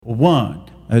1,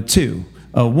 2,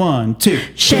 1, 2.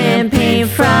 Champagne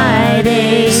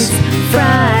Fridays,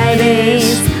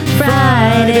 Fridays,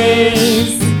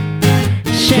 Fridays.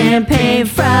 Champagne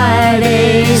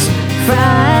Fridays,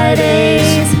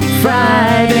 Fridays,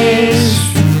 Fridays.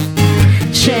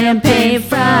 Champagne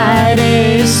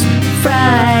Fridays,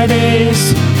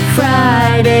 Fridays,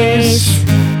 Fridays.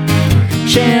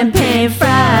 Champagne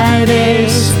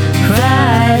Fridays,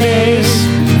 Fridays,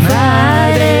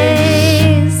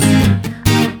 Fridays.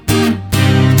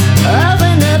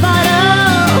 Open the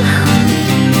bottle,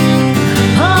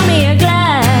 pour me a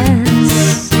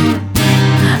glass.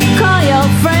 Call your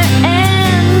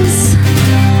friends,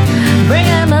 bring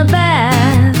them a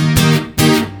bath.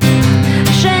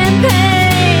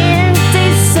 Champagne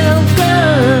tastes so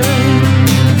good,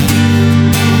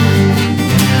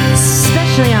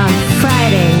 especially on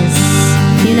Fridays,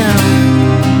 you know,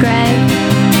 Greg.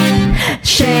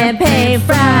 Champagne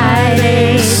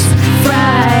Fridays,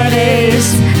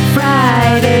 Fridays,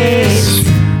 Fridays.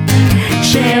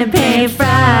 Champagne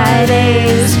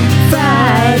Fridays,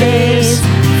 Fridays,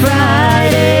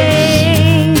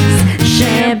 Fridays.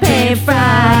 Champagne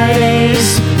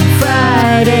Fridays,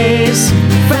 Fridays,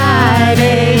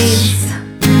 Fridays.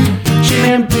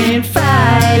 Champagne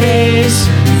Fridays,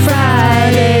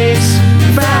 Fridays,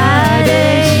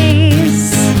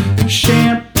 Fridays.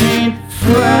 Champagne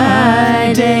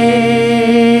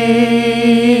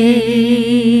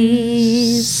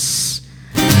Fridays.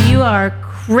 You are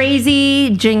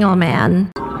crazy, Jingle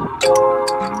Man.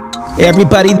 Hey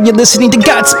everybody, you're listening to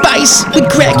God Spice with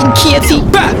Greg and Kirti.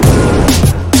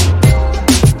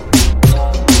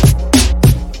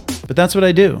 But that's what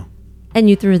I do. And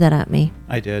you threw that at me.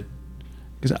 I did.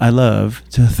 Because I love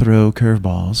to throw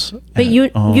curveballs. But you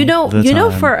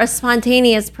know, for a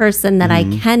spontaneous person that I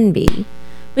can be,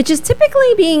 which is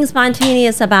typically being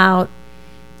spontaneous about,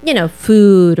 you know,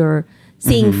 food or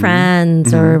seeing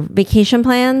friends or vacation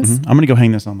plans. I'm going to go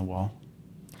hang this on the wall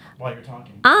while you're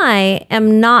talking. I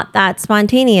am not that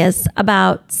spontaneous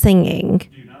about singing.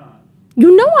 You're not.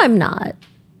 You know I'm not.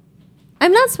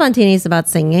 I'm not spontaneous about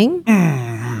singing.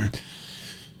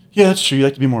 Yeah, that's true. You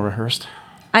like to be more rehearsed.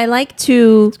 I like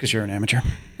to... It's because you're an amateur.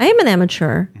 I am an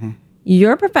amateur.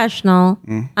 You're a professional.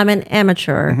 I'm an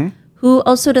amateur who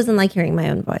also doesn't like hearing my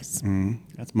own voice.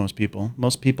 That's most people.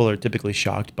 Most people are typically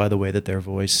shocked by the way that their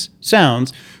voice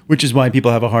sounds, which is why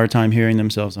people have a hard time hearing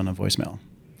themselves on a voicemail.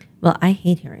 Well, I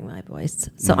hate hearing my voice,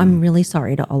 so I'm really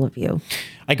sorry to all of you.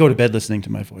 I go to bed listening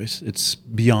to my voice. It's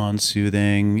beyond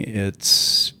soothing.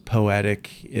 It's poetic.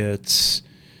 It's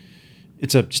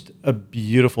just a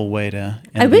beautiful way to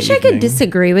end I wish the I could evening.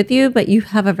 disagree with you, but you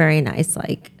have a very nice,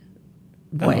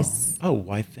 voice. Oh,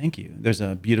 why? Thank you. There's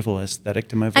a beautiful aesthetic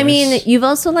to my voice. I mean, you've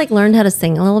also, learned how to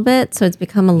sing a little bit, so it's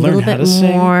become a little how bit to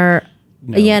sing? more,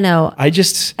 acceptable.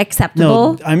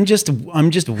 No, I'm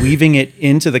just weaving it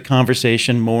into the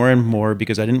conversation more and more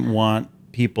because I didn't want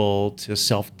people to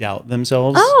self-doubt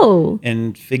themselves. Oh.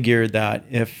 And figured that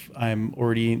if I'm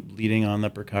already leading on the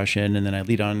percussion and then I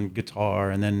lead on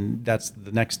guitar and then that's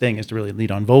the next thing is to really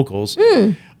lead on vocals,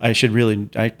 I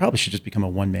probably should just become a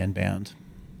one-man band.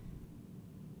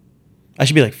 I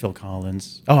should be like Phil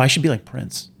Collins. Oh, I should be like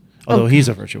Prince. Although he's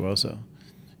a virtuoso.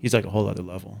 He's like a whole other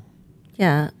level.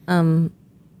 Yeah.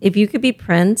 If you could be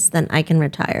Prince, then I can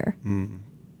retire.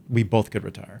 We both could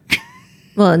retire.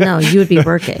 Well, no, you would be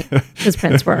working because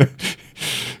Prince worked.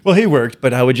 Well, he worked,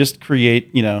 but I would just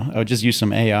create, I would just use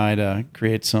some AI to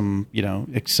create some,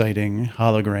 exciting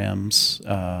holograms.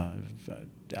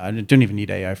 I don't even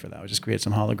need AI for that. I would just create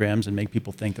some holograms and make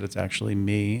people think that it's actually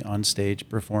me on stage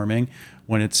performing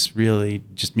when it's really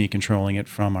just me controlling it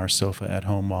from our sofa at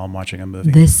home while I'm watching a movie.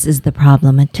 This is the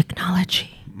problem in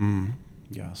technology.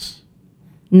 Yes.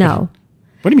 No.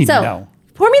 What do you mean, So, no?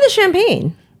 pour me the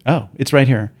champagne. Oh, it's right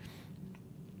here.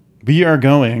 We are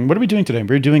going, what are we doing today?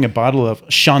 We're doing a bottle of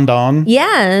Chandon.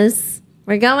 Yes.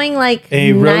 We're going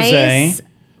A nice, rosé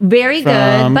very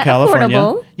good, from but California.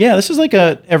 affordable. Yeah, this is like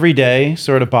a everyday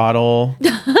sort of bottle.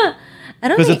 I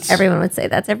don't 'Cause think it's- everyone would say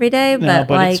that's every day, No,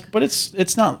 but it's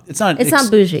not It's not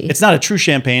bougie. It's not a true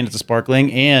champagne. It's a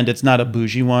sparkling, and it's not a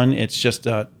bougie one. It's just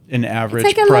an average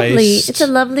it's like price. it's a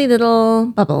lovely little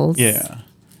bubbles. Yeah,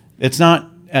 it's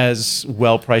not as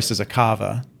well priced as a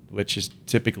cava, which is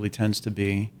typically tends to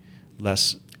be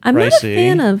less I'm pricey. not a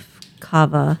fan of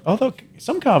cava. Although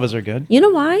some cavas are good. You know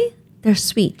why? They're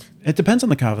sweet. It depends on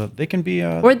the cava. They can be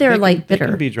Or they're, they bitter.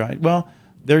 can be dry. Well,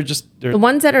 they're The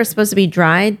ones that are supposed to be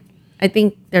dried, I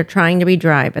think they're trying to be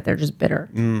dry, but they're just bitter.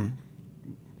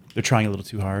 they're trying a little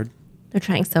too hard. They're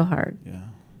trying so hard. Yeah.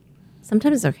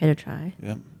 Sometimes it's okay to try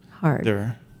Yeah. hard.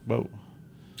 They're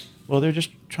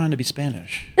just trying to be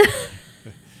Spanish.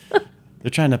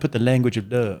 They're trying to put the language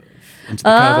of love into the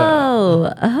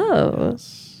cover.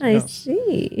 Yes, I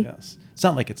see. Yes. It's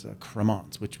not like it's a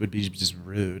cremant, which would be just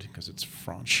rude because it's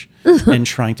French and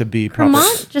trying to be proper.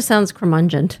 Cremant just sounds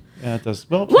cremungent. Yeah, it does.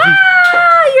 Well,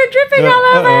 You're dripping all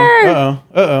over.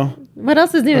 Uh-oh. What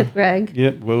else is new with Greg?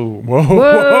 Yeah. Whoa.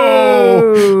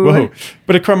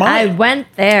 But a cremant. I went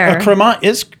there. A cremant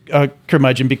is a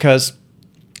curmudgeon because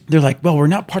they're like, well, we're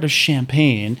not part of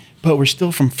Champagne, but we're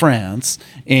still from France,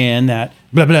 and that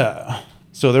blah blah.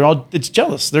 So they're all, it's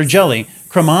jealous. They're jelly.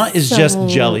 Cremant is just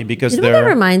jelly because you know they're. what that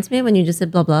reminds me of when you just said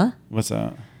blah blah? What's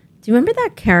that? Do you remember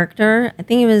that character? I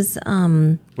think it was.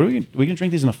 What are we gonna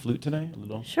drink these in a flute today? A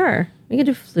little. Sure, we could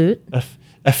do flute.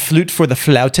 A flute for the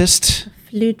flautist.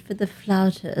 Flute for the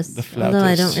flautist. The flautist. Although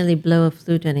I don't really blow a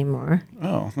flute anymore.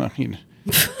 Oh, I mean,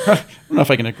 I don't know if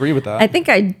I can agree with that. I think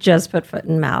I just put foot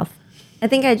in mouth. I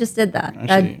think I just did that.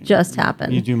 Actually, that just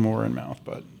happened. You do more in mouth,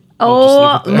 but.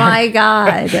 Oh my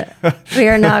God. We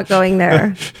are not going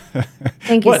there.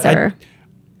 Thank you, sir.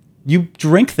 You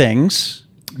drink things.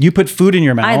 You put food in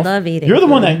your mouth. I love eating You're the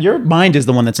food. one that, your mind is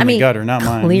the one that's in the gutter, not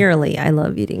mine. Clearly, I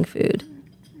love eating food.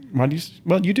 Why do you,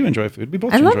 well, you do enjoy food. We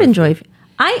both enjoy food.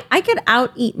 I could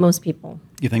out-eat most people.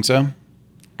 You think so?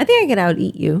 I think I could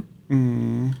out-eat you.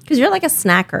 Because you're like a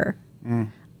snacker.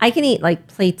 I can eat like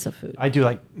plates of food. I do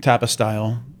like tapas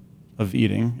style of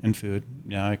eating and food.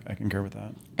 Yeah, I concur with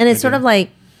that. And it's sort of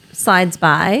like slides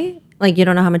by, like you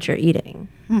don't know how much you're eating.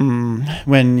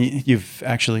 When you've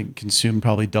actually consumed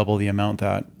probably double the amount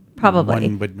that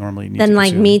one would normally need then to like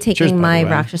consume. me taking Cheers, my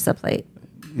Rakshasa plate.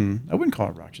 I wouldn't call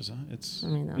it Rakshasa. It's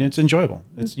enjoyable.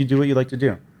 You do what you like to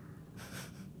do.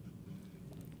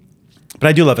 But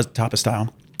I do love a tapas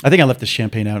style. I think I left the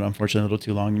champagne out, unfortunately, a little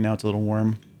too long. Now it's a little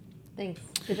warm. Thanks.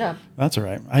 Good job. That's all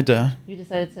right. I had to. You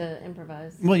decided to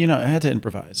improvise. Well, I had to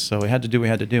improvise. So we had to do what we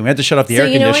had to do. We had to shut off the air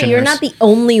So you know conditioners. what? You're not the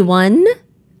only one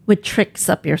with tricks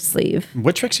up your sleeve.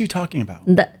 What tricks are you talking about?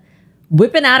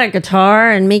 Whipping out a guitar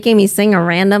and making me sing a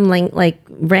random like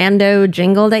rando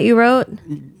jingle that you wrote.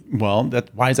 Well,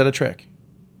 why is that a trick?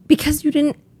 Because you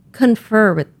didn't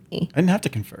confer with me. I didn't have to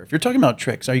confer. If you're talking about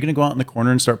tricks, are you going to go out in the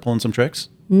corner and start pulling some tricks?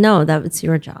 No, that was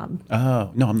your job.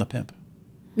 Oh, no, I'm the pimp.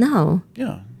 No.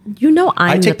 Yeah. You know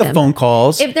I take the phone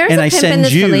calls. If there's and a I pimp send in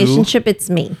this you, relationship, it's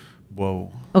me.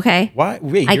 Whoa. Okay? Why?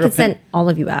 Wait, I you're could send all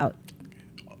of you out.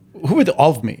 Who are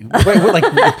all of me? Wait,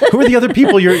 who are the other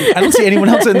people? I don't see anyone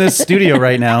else in this studio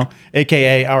right now,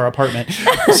 aka our apartment.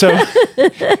 So,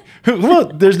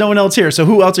 there's no one else here. So,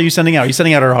 who else are you sending out? Are you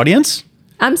sending out our audience?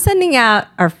 I'm sending out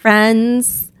our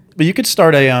friends. But you could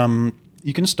start a.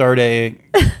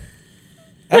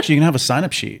 Actually, you can have a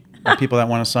sign-up sheet of people that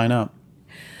want to sign up.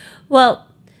 Well,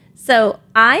 so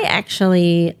I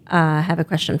actually have a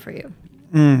question for you.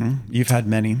 You've had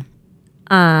many.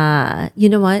 You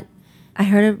know what? I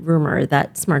heard a rumor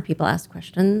that smart people ask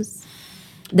questions.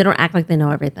 They don't act like they know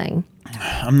everything.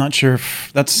 I'm not sure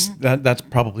if that's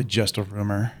probably just a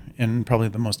rumor and probably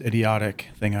the most idiotic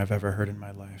thing I've ever heard in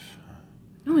my life.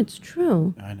 No, it's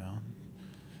true. I know.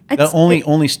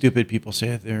 Only stupid people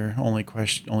say their only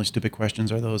stupid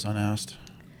questions are those unasked.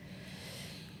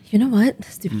 You know what?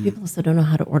 Stupid people also don't know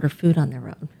how to order food on their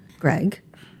own. Greg?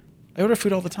 I order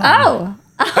food all the time. Oh!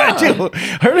 I do.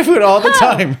 I order food all the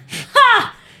time.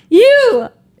 Ha!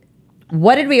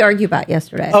 What did we argue about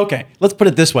yesterday? Okay, let's put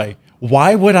it this way.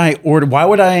 Why would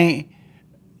I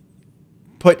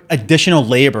put additional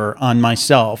labor on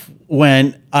myself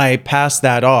when I pass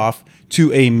that off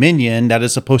to a minion that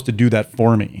is supposed to do that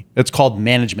for me? It's called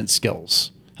management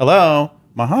skills. Hello?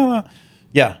 Mahala?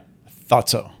 Yeah, I thought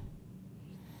so.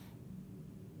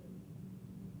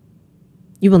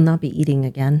 You will not be eating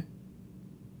again.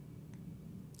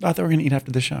 I thought we were going to eat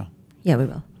after the show. Yeah, we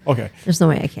will. Okay. There's no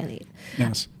way I can't eat.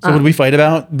 Yes. So what did we fight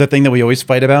about? The thing that we always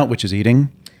fight about, which is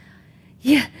eating?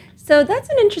 Yeah. So that's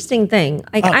an interesting thing.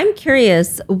 I'm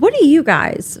curious, what do you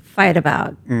guys fight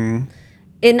about?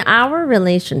 In our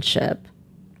relationship?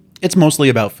 It's mostly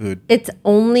about food. It's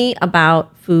only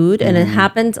about food, and it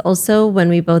happens also when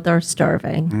we both are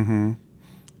starving.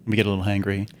 We get a little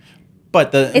hangry.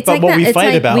 But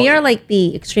about, we are like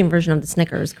the extreme version of the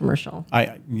Snickers commercial.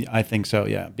 I think so,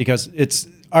 yeah, because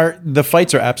the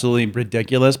fights are absolutely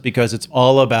ridiculous because it's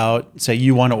all about, say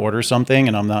you want to order something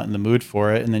and I'm not in the mood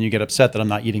for it, and then you get upset that I'm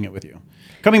not eating it with you.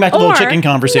 Coming back to the little chicken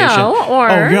conversation.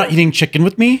 You're not eating chicken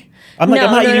with me? I'm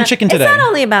not eating chicken today. It's not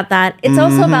only about that. It's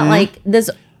also about like this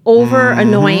over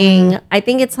annoying. I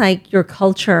think it's like your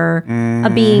culture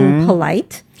of being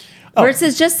polite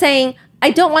versus just saying,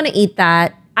 I don't want to eat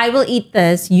that. I will eat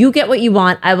this. You get what you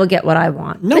want. I will get what I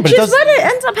want. No, which is what it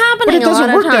ends up happening. But it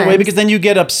doesn't work that way, times. because then you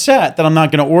get upset that I'm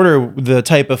not going to order the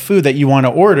type of food that you want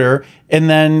to order. And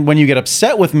then when you get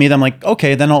upset with me, then I'm like,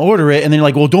 okay, then I'll order it. And then you're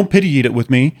like, well, don't pity eat it with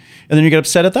me. And then you get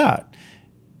upset at that.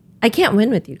 I can't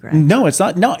win with you, Greg. No, it's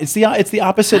not. No, it's the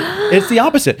opposite. It's the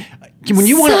opposite. When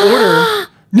you want to order.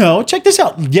 No, check this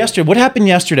out. Yesterday, what happened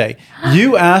yesterday?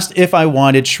 You asked if I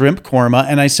wanted shrimp korma,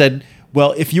 and I said,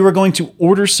 well, if you were going to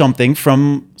order something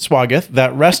from Swagath,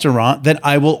 that restaurant, then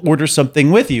I will order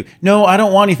something with you. No, I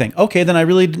don't want anything. Okay, then I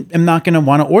really am not going to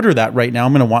want to order that right now.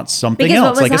 I'm going to want something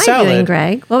else, like a salad. What was I doing,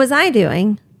 Greg? What was I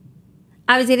doing?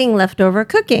 I was eating leftover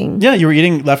cooking. Yeah, you were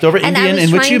eating leftover Indian,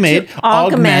 in which you made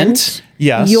augment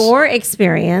your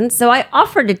experience. So I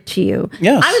offered it to you.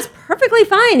 Yes. I was perfectly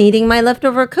fine eating my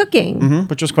leftover cooking.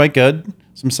 Which was quite good.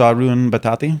 Some saru and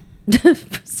batati.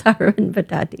 Saru and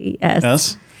batati, yes.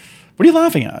 Yes. What are you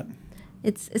laughing at?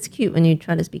 It's cute when you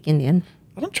try to speak Indian.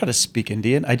 I don't try to speak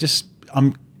Indian.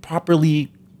 I'm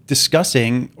properly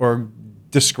discussing or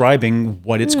describing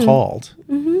what it's called.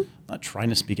 I'm not trying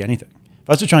to speak anything. If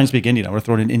I was trying to speak Indian, I would have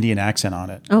thrown an Indian accent on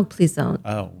it. Oh, please don't.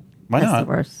 Oh, why That's not? the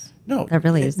worst. No, that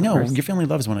really is the worst. Your family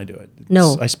loves when I do it.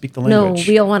 I speak the No, language.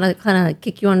 we all want to kind of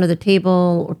kick you under the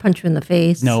table or punch you in the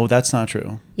face. No, that's not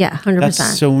true. Yeah, 100%.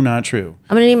 That's so not true.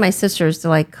 I'm gonna need my sisters to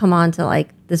like come on to like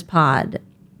this pod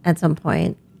at some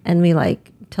point, and we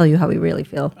like tell you how we really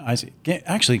feel. I see.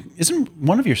 Actually, isn't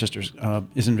one of your sisters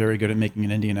isn't very good at making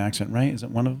an Indian accent, right? Is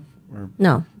it one of? Or,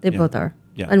 No, they both are.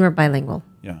 Yeah. And we're bilingual.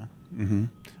 Yeah.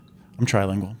 I'm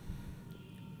trilingual.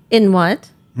 In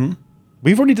what?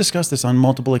 We've already discussed this on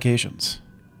multiple occasions.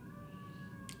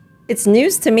 It's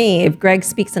news to me if Greg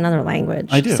speaks another language.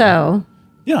 I do. So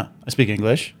Yeah, I speak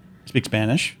English. I speak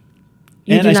Spanish.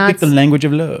 You And do I not speak the language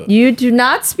of love. you do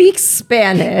not speak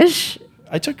Spanish.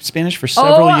 I took Spanish for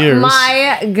several years. Oh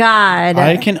my God.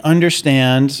 I can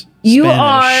understand You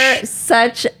Spanish. are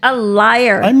such a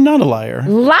liar. I'm not a liar.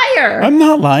 Liar. I'm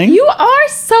not lying. You are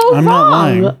so I'm wrong. not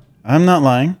lying. I'm not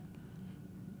lying.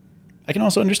 I can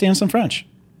also understand some French.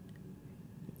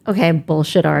 Okay,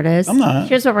 bullshit artist. I'm not.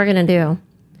 Here's what we're going to do.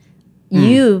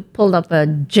 You pulled up a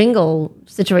jingle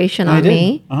situation on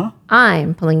me.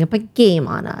 I'm pulling up a game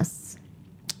on us.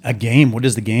 A game? What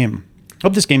is the game?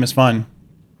 Hope this game is fun.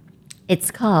 It's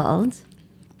called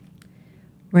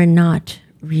We're Not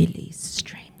Really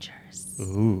Strangers.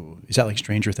 Ooh. Is that like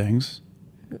Stranger Things?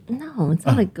 No, it's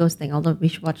not a ghost thing, although we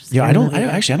should watch Yeah, I don't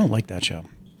like that show.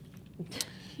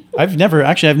 I've never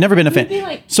been a fan.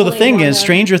 like So the pulling thing one is, of-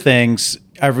 Stranger Things,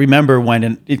 I remember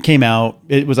when it came out,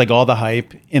 it was like all the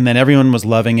hype, and then everyone was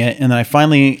loving it. And then I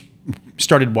finally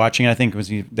started watching, I think it was,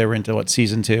 they were into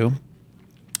season 2.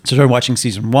 So I started watching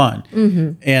season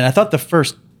 1. And I thought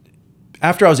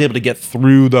after I was able to get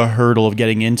through the hurdle of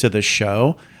getting into the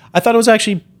show, I thought it was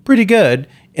actually pretty good.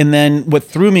 And then what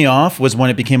threw me off was when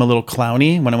it became a little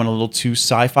clowny, when it went a little too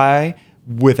sci-fi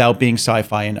without being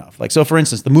sci-fi enough. Like, so for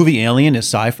instance, the movie Alien is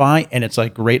sci-fi and it's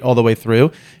like great all the way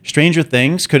through. Stranger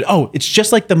Things it's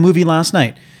just like the movie last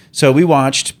night. So we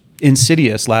watched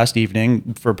Insidious last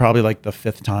evening for probably like the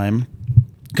 5th time,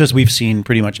 because we've seen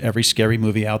pretty much every scary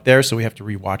movie out there, so we have to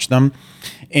rewatch them.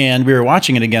 And we were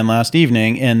watching it again last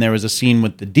evening, and there was a scene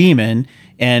with the demon,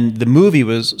 and the movie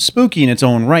was spooky in its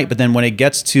own right, but then when it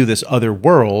gets to this other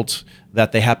world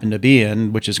that they happen to be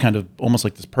in, which is kind of almost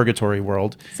like this purgatory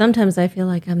world. Sometimes I feel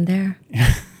like I'm there.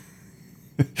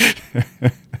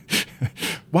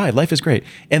 Why? Life is great.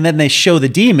 And then they show the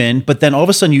demon, but then all of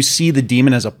a sudden you see the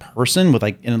demon as a person and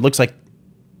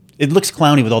it looks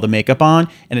clowny with all the makeup on,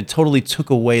 and it totally took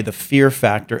away the fear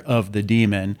factor of the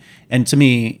demon. And to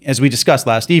me, as we discussed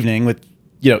last evening with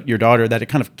your daughter, that it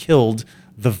kind of killed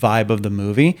the vibe of the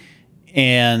movie,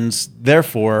 and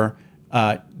therefore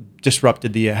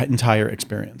disrupted the entire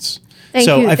experience.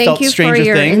 Thank you for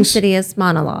your Insidious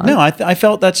monologue. No, I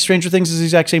felt that Stranger Things is the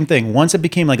exact same thing. Once it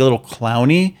became like a little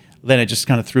clowny, then it just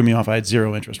kind of threw me off. I had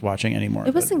zero interest watching anymore.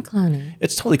 It wasn't clowny.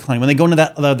 It's totally clowny. When they go into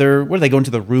that other, where do they go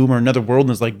into the room or another world, and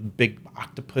there's like big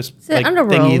octopus like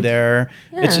underworld thingy there.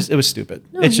 Yeah. It was stupid.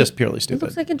 No, it's just purely It stupid.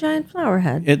 looks like a giant flower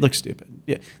head. It looks stupid.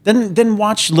 Yeah. Then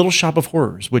watch Little Shop of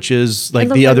Horrors, which is like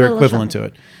looks the like other Little equivalent Shop to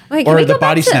it. Okay, can or we The go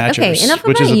Body back to- Snatchers, okay, enough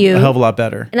which is about a you. hell of a lot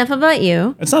better. Enough about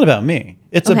you. It's not about me.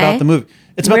 It's Okay. about the movie.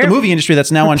 It's about the We're- movie industry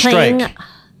that's now on playing strike.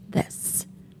 this.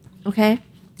 Okay?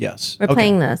 Yes. We're Okay.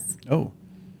 playing this. Oh.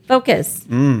 Focus.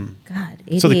 God,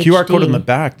 ADHD. So the QR code on the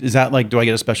back, is that like, do I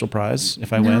get a special prize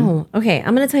if I win? No. Okay,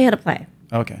 I'm going to tell you how to play.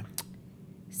 Okay.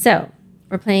 So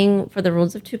we're playing for the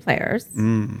rules of 2 players.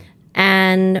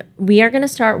 And we are going to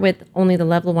start with only the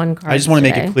level 1 cards I just want to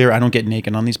make today. it clear I don't get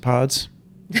naked on these pods.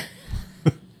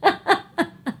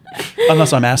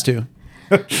 Unless I'm asked to.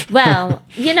 Well,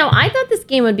 I thought this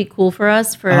game would be cool for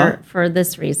us for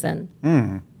this reason.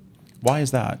 Why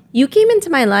is that? You came into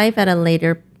my life at a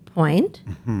later point,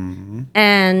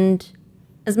 and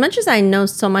as much as I know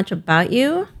so much about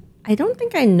you, I don't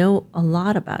think I know a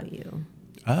lot about you.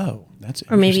 Oh, that's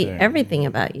or maybe interesting. everything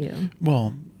about you.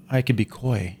 Well, I could be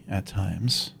coy at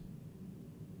times.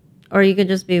 Or you could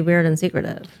just be weird and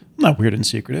secretive. I'm not weird and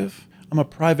secretive. I'm a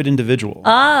private individual.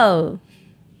 Oh.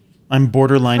 I'm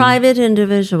borderline. Private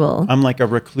individual. I'm like a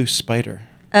recluse spider.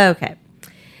 Okay.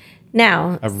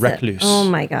 Now. A recluse. Oh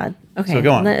my God. Okay. So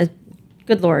go on.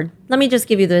 Good Lord. Let me just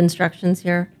give you the instructions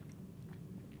here.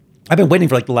 I've been waiting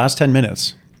for like the last 10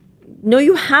 minutes. No,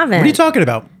 you haven't. What are you talking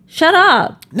about? Shut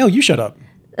up. No, you shut up.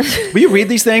 Will you read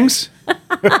these things?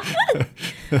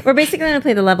 We're basically going to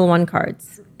play the level 1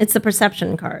 cards. It's the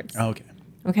perception cards. Oh, okay.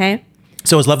 Okay?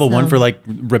 So is level 1 for like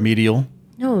remedial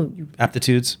No,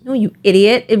 aptitudes? No, you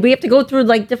idiot. We have to go through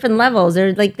like different levels.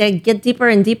 They're like they get deeper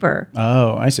and deeper.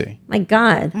 Oh, I see. My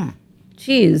God.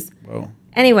 Jeez. Whoa.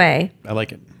 Anyway. I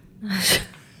like it.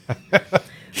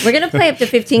 We're going to play up to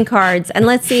 15 cards, and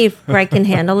let's see if Greg can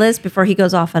handle this before he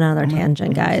goes off on another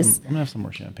tangent, guys. I'm going to have some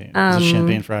more champagne. It's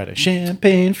Champagne Friday.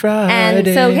 Champagne Friday. And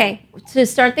so, okay, to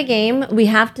start the game, we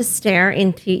have to stare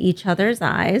into each other's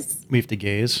eyes. We have to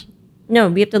gaze. No,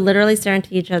 we have to literally stare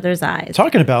into each other's eyes.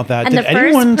 Talking about that, and did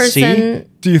anyone see?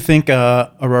 Do you think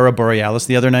Aurora Borealis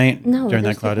the other night? No, during it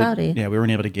that was too cloudy. Yeah, we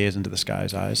weren't able to gaze into the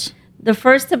sky's eyes. The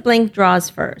first to blink draws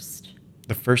first.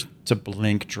 The first to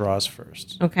blink draws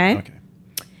first. Okay. Okay.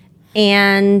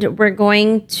 And we're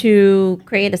going to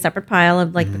create a separate pile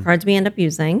of like the cards we end up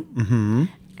using. Mm-hmm.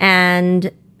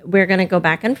 And we're going to go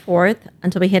back and forth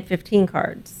until we hit 15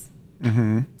 cards.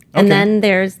 Mm-hmm. Okay. And then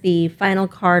there's the final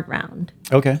card round.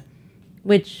 Okay.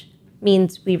 Which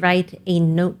means we write a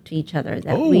note to each other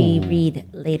that we read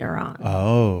later on.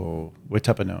 Oh, what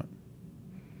type of note?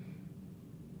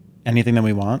 Anything that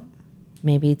we want?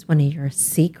 Maybe it's one of your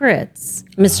secrets,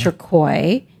 Mr.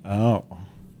 Koi. Oh.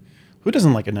 Who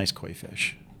doesn't like a nice koi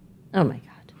fish? Oh my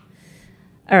God!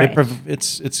 All right,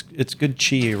 it's good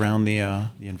chi around the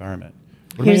environment.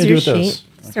 What Here's am I your gonna do with sheet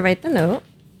this? to write the note.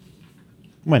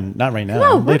 When? Not right now.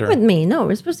 No, later. work with me. No,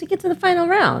 we're supposed to get to the final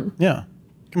round. Yeah,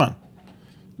 come on.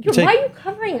 Why are you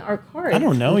covering our cards? I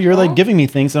don't know. You're like giving me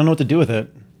things. I don't know what to do with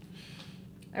it.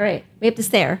 All right, we have to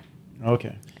stare.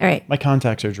 Okay. All right. My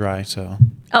contacts are dry, so.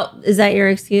 Oh, is that your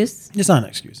excuse? It's not an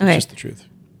excuse. It's Okay. just the truth.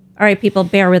 All right, people,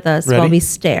 bear with us Ready? while we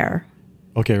stare.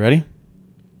 Okay, ready?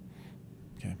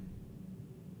 Okay.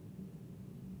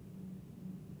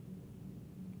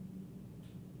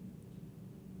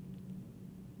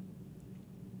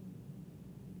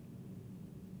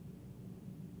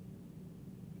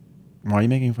 Why are you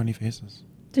making funny faces?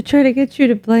 To try to get you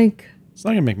to blink. It's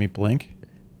not going to make me blink.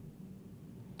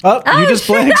 Oh, you just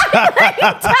blinked.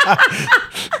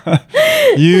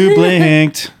 You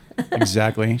blinked.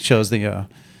 Exactly. Shows the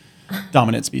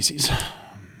dominant species.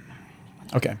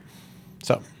 Okay.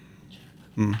 So,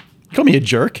 call me a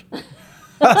jerk.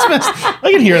 I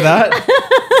can hear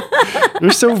that.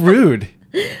 You're so rude.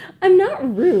 I'm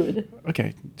not rude.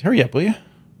 Okay. Hurry up, will you?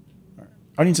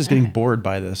 Audience is getting bored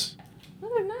by this. No,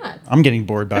 they're not. I'm getting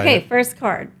bored by it. Okay, first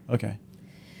card. Okay.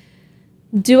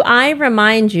 Do I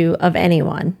remind you of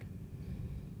anyone?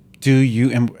 Do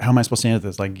you, and how am I supposed to answer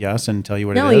this? Like, yes, and tell you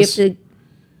what No, it is? you have to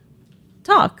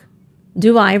talk.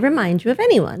 Do I remind you of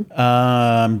anyone?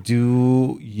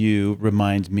 Do you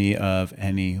remind me of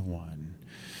anyone?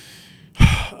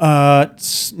 Not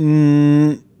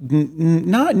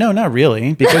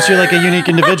really, because you're like a unique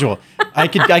individual. I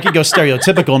could go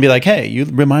stereotypical and be like, hey, you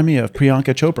remind me of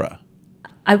Priyanka Chopra.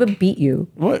 I would beat you.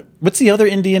 What's the other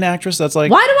Indian actress that's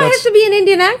like? Why do I have to be an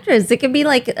Indian actress? It could be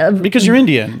like because you're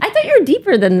Indian. I thought you were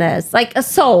deeper than this, like a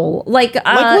soul, like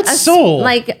what soul?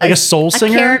 like a soul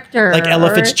singer, character, like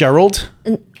Ella Fitzgerald.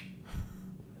 Oh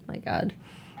my God,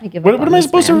 I give What up am on I this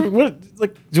supposed man. to? What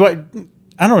like do I?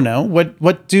 I don't know.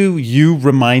 What do you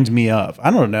remind me of? I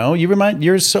don't know.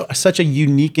 You're such a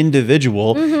unique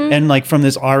individual, and like from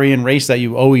this Aryan race that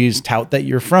you always tout that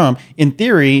you're from. In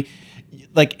theory,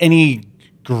 like any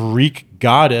Greek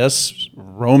goddess,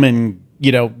 Roman,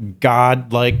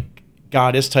 god like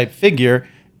goddess type figure,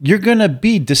 you're gonna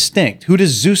be distinct. Who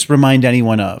does Zeus remind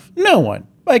anyone of? No one,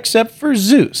 except for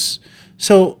Zeus.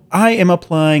 So I am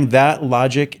applying that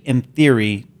logic and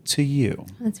theory to you.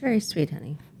 That's very sweet,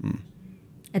 honey.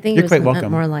 I think You're it was quite meant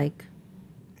welcome. more like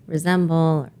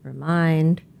resemble, or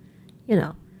remind,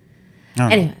 Oh.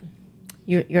 Anyway,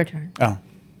 your turn. Oh.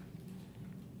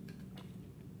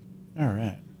 All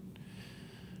right.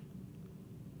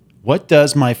 What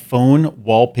does my phone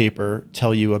wallpaper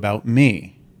tell you about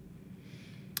me?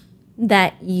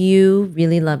 that you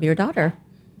really love your daughter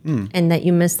and that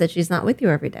you miss that she's not with you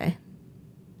every day.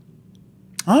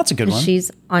 Oh, that's a good one.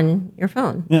 She's on your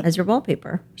phone as your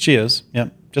wallpaper. She is. Yeah.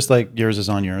 Just like yours is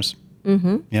on yours.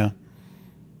 Mm-hmm. Yeah.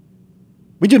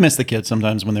 We do miss the kids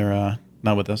sometimes when they're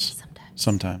not with us.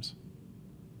 Sometimes.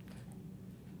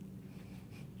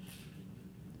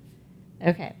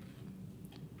 Okay.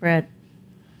 We're at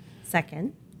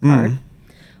second part.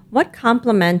 What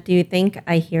compliment do you think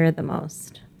I hear the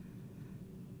most?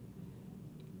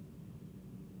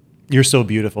 You're so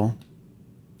beautiful.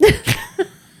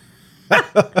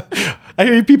 I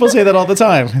hear people say that all the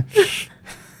time.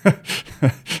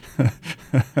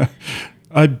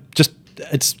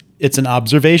 It's an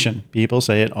observation. People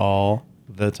say it all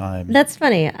the time. That's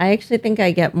funny. I actually think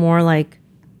I get more like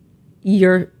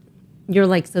you're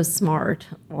like so smart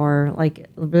or like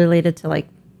related to like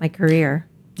my career.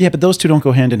 Yeah, but those two don't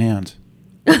go hand in hand.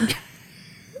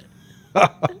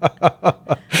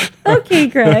 Okay,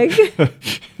 Greg.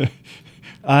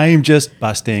 I'm just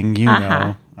busting,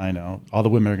 know. I know. All the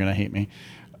women are going to hate me.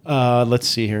 Let's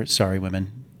see here. Sorry,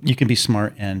 women. You can be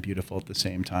smart and beautiful at the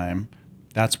same time.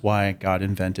 That's why God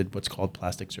invented what's called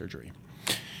plastic surgery.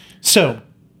 So,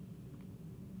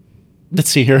 let's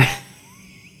see here.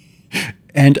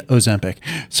 And Ozempic.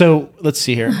 So, let's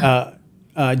see here.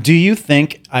 Do you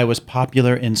think I was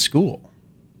popular in school?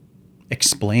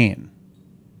 Explain.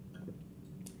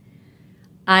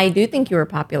 I do think you were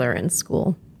popular in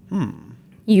school.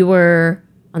 You were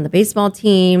on the baseball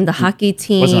team, the hockey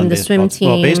team, the swim team.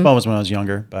 Well, baseball was when I was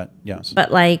younger, but yes.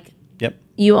 But like,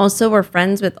 you also were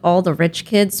friends with all the rich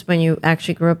kids when you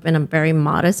actually grew up in a very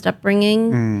modest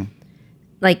upbringing.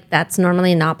 Like, that's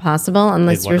normally not possible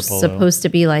unless you're supposed to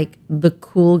be like the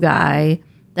cool guy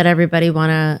that everybody want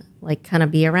to like kind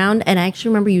of be around. And I actually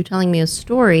remember you telling me a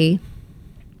story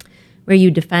where you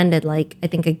defended like, I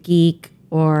think a geek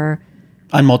or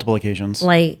on multiple occasions.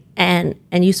 Like, and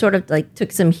you sort of like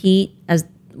took some heat as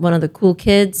one of the cool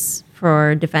kids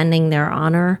for defending their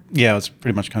honor. Yeah, I was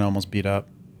pretty much kind of almost beat up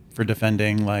for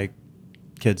defending like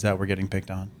kids that were getting picked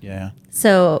on. Yeah.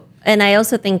 So, and I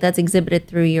also think that's exhibited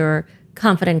through your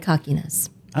confident cockiness.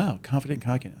 Oh, confident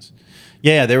cockiness.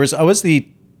 Yeah, I was the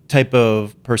type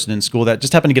of person in school that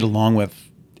just happened to get along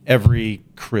with every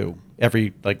crew,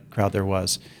 every like crowd there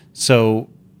was. So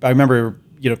I remember,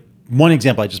 one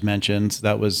example I just mentioned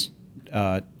that was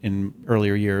in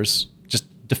earlier years, just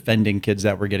defending kids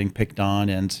that were getting picked on.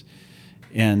 And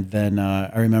then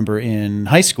I remember in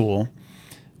high school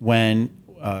when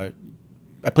I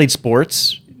played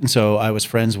sports. And so I was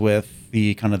friends with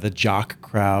the kind of the jock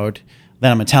crowd.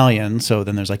 Then I'm Italian. So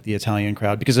then there's like the Italian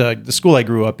crowd because the school I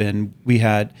grew up in, we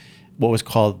had what was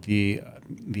called it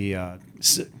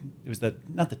was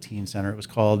not the teen center. It was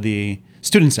called the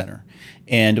student center.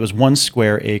 And it was 1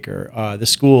 square acre. The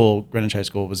school, Greenwich High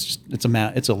School,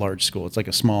 it's a large school. It's like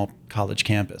a small college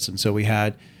campus. And so we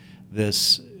had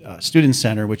this student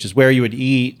center, which is where you would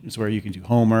eat, it's where you can do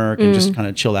homework and just kind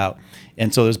of chill out.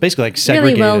 And so there's basically like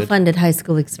segregated. Really well-funded high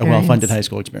school experience. A well-funded high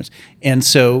school experience. And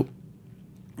so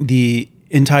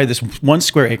this 1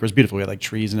 square acre was beautiful. We had like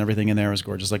trees and everything in there. It was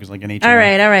gorgeous. Like it was like an H&M. All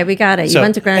right. We got it. You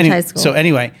went to Greenwich High School. So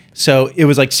anyway, it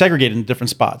was like segregated in different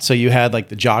spots. So you had like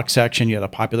the jock section, you had a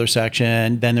popular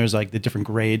section. Then there's like the different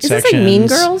grade sections. Is this like Mean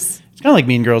Girls? It's kind of like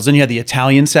Mean Girls. Then you had the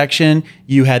Italian section.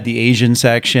 You had the Asian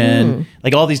section.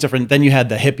 Like all these different. Then you had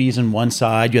the hippies on one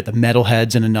side. You had the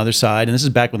metalheads on another side. And this is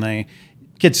back when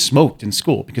kids smoked in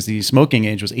school because the smoking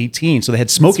age was 18. So they had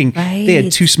smoking. Right. They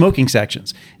had 2 smoking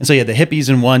sections. And so you had the hippies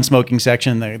in one smoking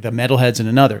section, the metalheads in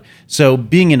another. So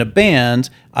being in a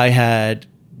band, I had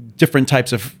different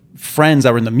types of friends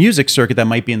that were in the music circuit that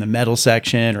might be in the metal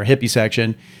section or hippie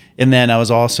section. And then I was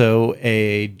also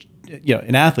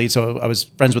an athlete. So I was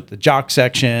friends with the jock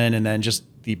section and then just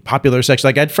the popular section.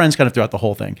 Like I had friends kind of throughout the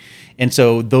whole thing. And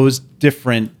so those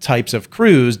different types of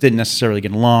crews didn't necessarily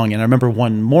get along. And I remember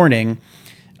one morning,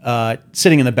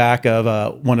 sitting in the back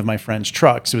of one of my friend's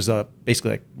trucks. It was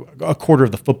basically like a quarter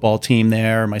of the football team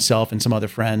there, myself and some other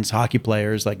friends, hockey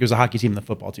players. Like it was a hockey team and the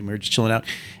football team. We were just chilling out.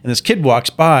 And this kid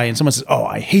walks by and someone says, "Oh,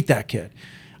 I hate that kid."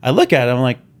 I look at him, I'm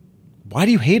like, "Why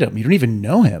do you hate him? You don't even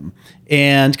know him."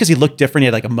 And because he looked different, he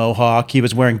had like a mohawk. He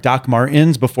was wearing Doc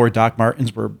Martens before Doc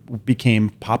Martens became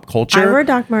pop culture. I wear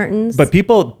Doc Martens. But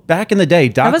people back in the day,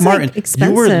 Doc Martens, like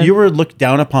expensive. you were looked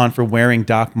down upon for wearing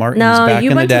Doc Martens back in the day. No,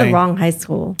 you went to the wrong high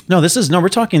school. No, this is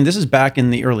back in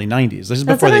the early 90s. This is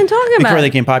That's what I'm talking about. Before they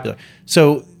became popular.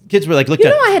 So kids were like, looked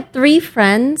at. I had 3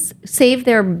 friends save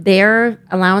their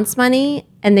allowance money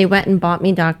and they went and bought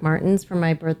me Doc Martens for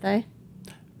my birthday.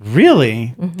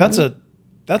 Really? Mm-hmm.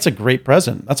 That's a great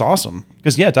present. That's awesome.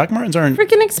 Because Doc Martens aren't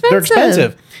freaking expensive. They're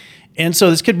expensive. And so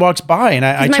this kid walks by, and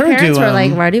I turned to him. My parents were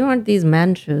like, "Why do you want these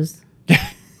men's shoes?"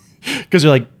 Because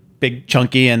they're like big,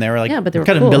 chunky, and they were like but they were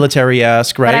kind cool. of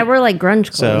military-esque, right? But I wore like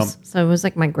grunge clothes, so it was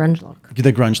like my grunge look.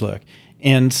 The grunge look.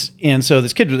 And so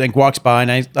this kid like walks by,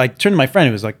 and I turned to my friend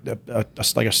who was like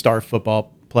a star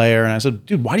football player, and I said,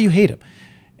 "Dude, why do you hate him?"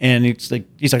 And he's like,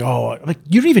 "Oh, I'm like,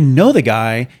 you don't even know the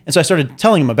guy." And so I started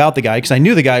telling him about the guy because I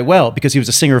knew the guy well because he was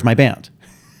a singer of my band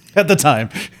at the time.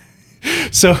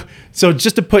 So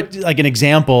just to put like an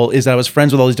example is that I was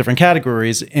friends with all these different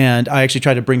categories, and I actually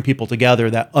tried to bring people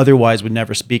together that otherwise would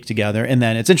never speak together. And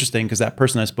then it's interesting because that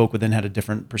person I spoke with then had a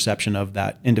different perception of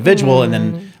that individual, and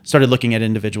then started looking at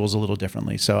individuals a little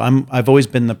differently. So I've always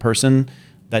been the person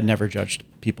that never judged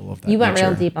people of that. You went nature.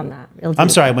 real deep on that. I'm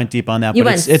sorry, I went deep on that. You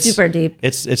but went it's super deep.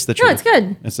 It's the truth. No, it's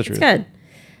good. It's the truth. It's good.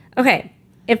 Okay,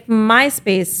 if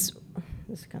MySpace,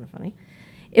 this is kind of funny.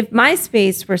 If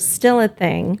MySpace were still a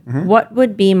thing, what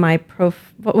would be my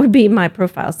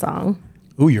profile song?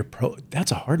 Ooh,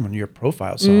 that's a hard one. Your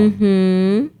profile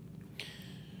song.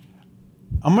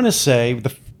 I'm gonna say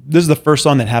this is the first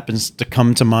song that happens to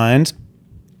come to mind.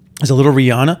 It's a little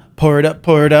Rihanna. Pour it up,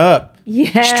 pour it up.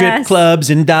 Yes. Strip clubs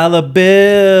and dollar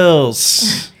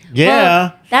bills. Yeah.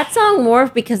 Well, that song more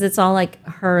because it's all like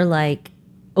her like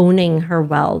owning her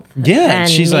wealth. Yeah, and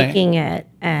she's making it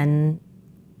and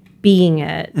being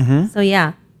it. So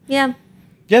yeah. Yeah,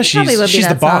 probably would be she's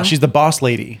the that boss. song. She's the boss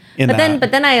lady in that.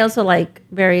 But then I also like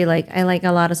I like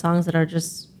a lot of songs that are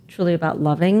just truly about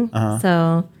loving.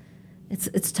 So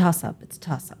it's toss up. It's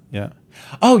toss up. Yeah.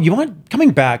 Oh, you want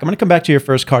coming back? I'm going to come back to your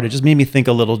first card. It just made me think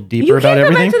a little deeper about You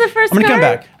can't everything. go back to the first I'm going to come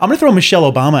card? back. I'm going to throw Michelle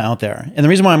Obama out there, and the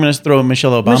reason why I'm going to throw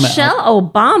Michelle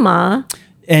Obama, Obama,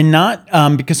 and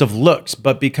not because of looks,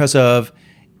 but because of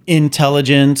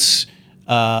intelligence,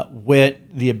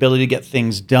 wit, the ability to get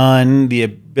things done, the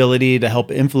ability to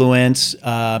help influence.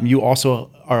 You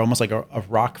also are almost like a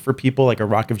rock for people, like a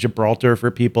rock of Gibraltar for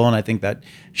people. And I think that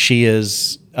she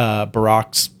is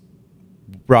Barack's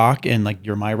rock, and like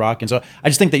you're my rock. And so I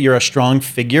just think that you're a strong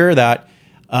figure that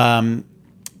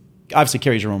obviously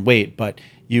carries your own weight, but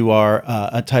you are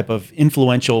a type of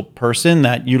influential person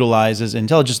that utilizes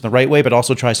intelligence in the right way, but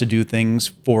also tries to do things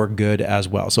for good as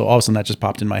well. So all of a sudden that just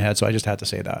popped in my head. So I just had to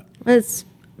say that. it's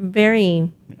very.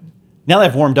 Now that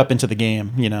I've warmed up into the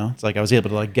game, it's like I was able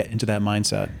to like get into that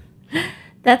mindset.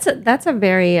 That's a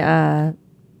very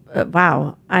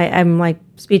wow. I'm like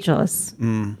speechless.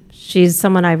 She's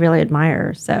someone I really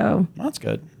admire. So Well, that's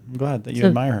good. I'm glad that you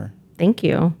admire her. thank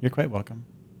you. You're quite welcome.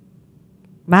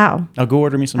 Wow. Now go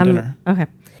order me some dinner. Okay.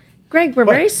 Greg, we're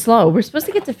very slow. We're supposed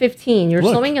to get to 15. You're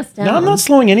Look, slowing us down. No, I'm not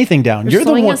slowing anything down. You're the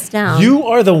slowing one. us down. You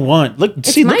are the one. Look,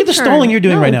 look my at the turn. stalling you're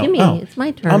doing No, right now. give me. It's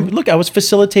my turn. Look, I was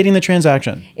facilitating the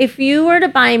transaction. If you were to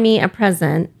buy me a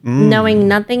present, knowing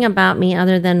nothing about me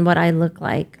other than what I look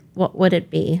like, what would it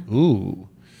be? Ooh.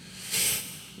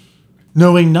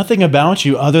 Knowing nothing about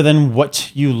you other than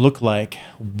what you look like,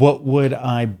 what would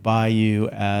I buy you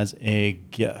as a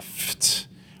gift?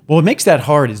 Well, what makes that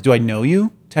hard is, do I know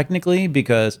you technically?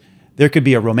 Because there could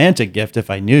be a romantic gift if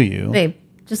I knew you. Babe,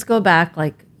 just go back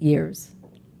like years.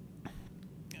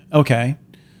 Okay.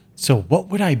 So what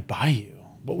would I buy you?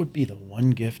 What would be the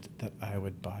one gift that I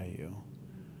would buy you?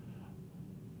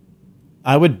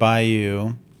 I would buy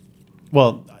you,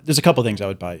 well, there's a couple things I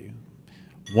would buy you.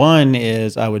 One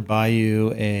is I would buy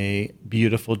you a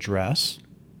beautiful dress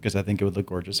because I think it would look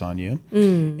gorgeous on you.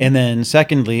 And then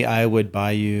secondly, I would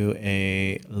buy you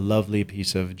a lovely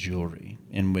piece of jewelry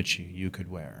in which you could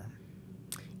wear.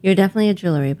 You're definitely a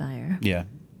jewelry buyer. Yeah,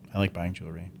 I like buying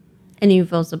jewelry. And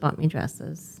you've also bought me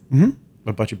dresses.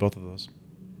 I bought you both of those.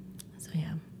 So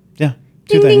yeah. Yeah,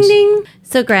 Ding, two things. ding, ding.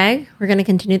 So Greg, we're going to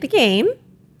continue the game.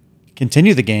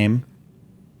 Continue the game.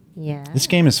 Yeah. This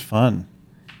game is fun.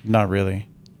 Not really.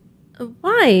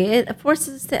 Why? It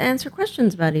forces us to answer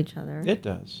questions about each other. It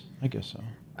does. I guess so.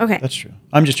 Okay. That's true.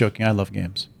 I'm just joking. I love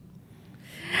games.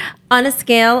 On a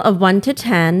scale of 1 to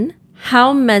 10,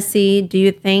 how messy do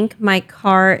you think my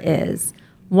car is?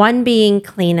 1 being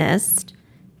cleanest,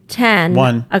 10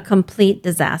 1. a complete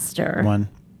disaster. 1.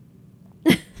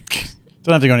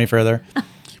 Don't have to go any further.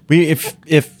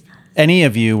 If any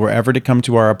of you were ever to come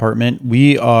to our apartment,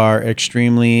 we are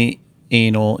extremely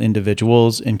anal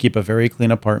individuals and keep a very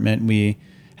clean apartment. We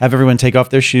have everyone take off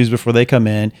their shoes before they come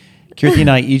in. Kirti and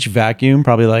I each vacuum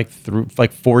probably like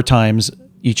 4 times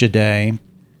each a day.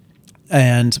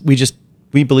 And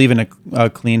we believe in a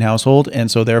clean household. And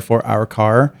so therefore our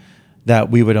car that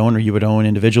we would own or you would own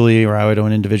individually or I would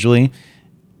own individually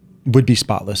would be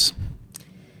spotless.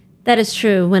 That is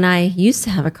true. When I used to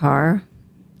have a car,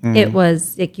 it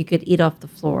was like you could eat off the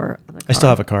floor of the car. I still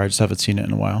have a car. I just haven't seen it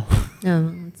in a while.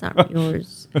 No, it's not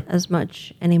yours as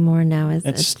much anymore now, is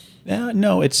it?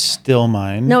 No, it's still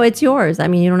mine. No, it's yours. I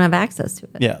mean, you don't have access to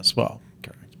it. Yes, well,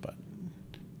 correct, but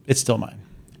it's still mine.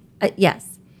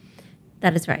 Yes,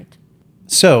 that is right.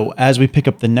 So as we pick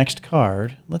up the next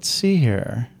card, let's see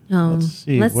here. Let's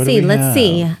see.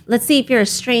 Let's see if you're a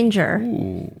stranger.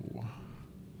 Ooh.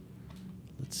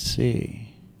 Let's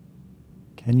see.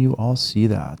 Can you all see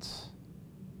that?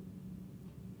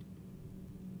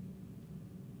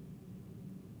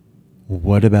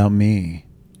 What about me?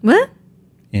 What?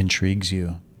 Intrigues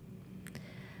you?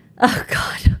 Oh,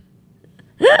 God.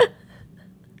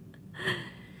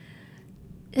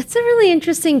 It's a really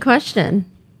interesting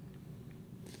question.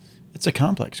 It's a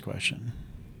complex question.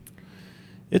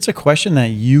 It's a question that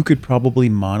you could probably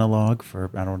monologue for,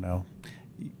 I don't know.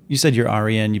 You said you're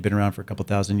Aryan, you've been around for a couple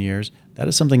thousand years. That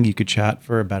is something you could chat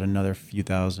for about another few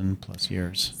thousand plus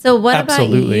years. So what about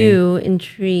you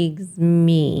intrigues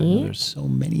me? There's so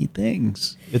many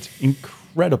things. It's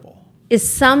incredible. Is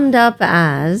summed up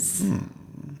as...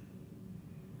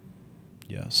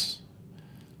 Yes.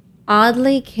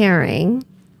 Oddly caring.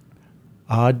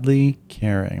 Oddly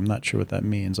caring. I'm not sure what that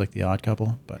means, like the Odd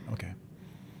Couple, but okay.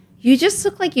 You just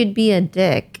look like you'd be a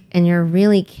dick, and you're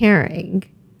really caring.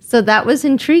 So that was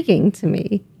intriguing to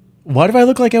me. Why do I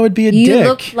look like I would be a dick? You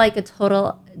looked like a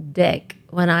total dick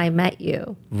when I met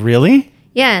you. Really?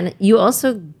 Yeah, and you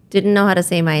also didn't know how to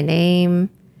say my name.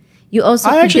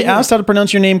 I actually asked how to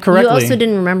pronounce your name correctly. You also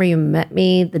didn't remember you met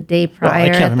me the day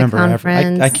prior at the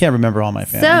conference. I can't remember all my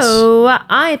fans. So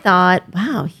I thought,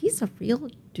 wow, he's a real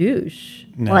douche.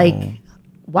 No. Like,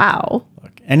 wow.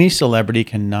 Look, any celebrity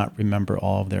cannot remember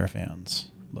all of their fans.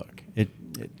 Look,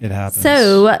 it happens.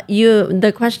 So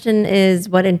the question is,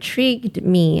 what intrigued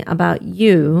me about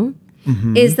you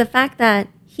is the fact that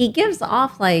he gives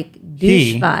off like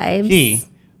douche vibes.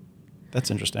 That's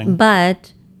interesting.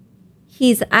 But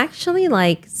he's actually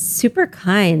like super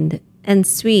kind and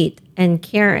sweet and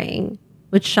caring,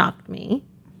 which shocked me.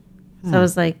 So I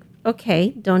was like, okay,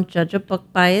 don't judge a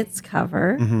book by its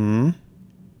cover,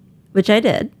 which I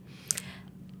did.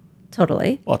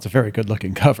 Totally. Well, it's a very good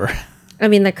looking cover. I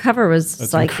mean, the cover was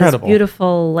That's like incredible. this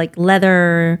beautiful, like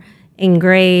leather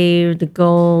engraved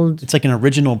gold. It's like an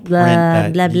original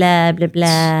print. Blah, blah, blah,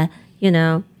 blah. You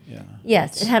know? Yeah.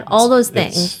 Yes, it had all those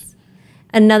things.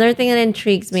 Another thing that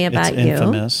intrigues me about you.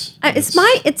 Infamous.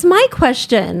 It's my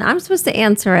question. I'm supposed to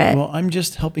answer it. Well, I'm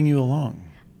just helping you along.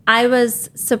 I was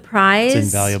surprised.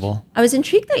 It's invaluable. I was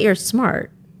intrigued that you're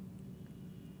smart.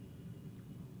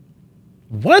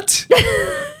 What?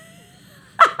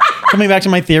 Coming back to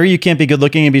my theory, you can't be good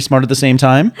looking and be smart at the same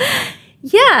time.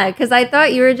 Yeah, because I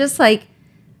thought you were just like,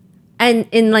 and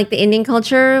in like the Indian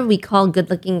culture, we call good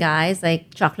looking guys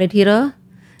like chocolate hero.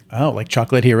 Oh, like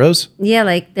chocolate heroes? Yeah,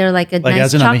 like they're like a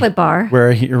nice chocolate bar. We're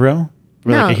a hero?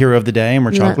 We're like a hero of the day and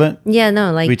we're chocolate? Yeah,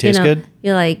 no, like, we taste good?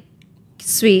 You're like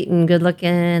sweet and good looking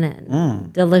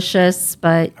and delicious,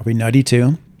 but... Are we nutty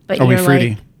too? But are we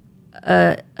fruity?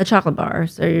 Like a chocolate bar,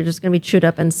 so you're just going to be chewed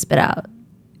up and spit out.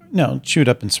 No, chewed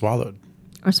up and swallowed.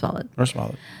 Or swallowed. That's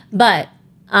But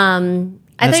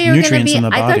I thought you were going to be... in the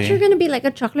body. I thought you were going to be like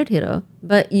a chocolate hero,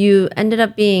 but you ended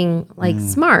up being like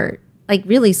smart, like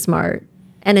really smart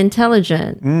and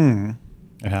intelligent.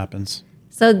 It happens.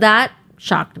 So that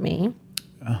shocked me.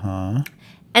 Uh-huh.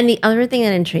 And the other thing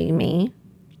that intrigued me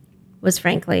was,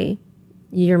 frankly,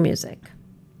 your music.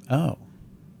 Oh.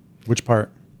 Which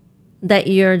part? That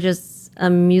you're just a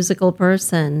musical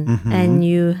person and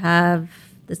you have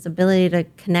this ability to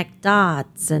connect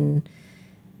dots and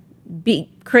be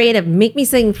creative. Make me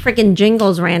sing freaking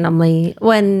jingles randomly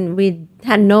when we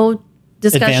had no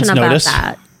discussion about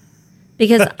that.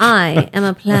 Because I am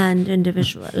a planned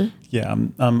individual. Yeah,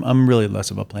 I'm really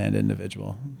less of a planned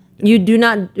individual. You do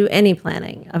not do any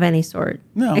planning of any sort.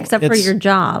 No. Except for your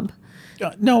job.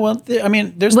 No, well, I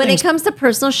mean, there's when it comes to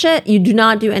personal shit, you do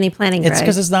not do any planning, It's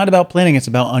because it's not about planning. It's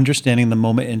about understanding the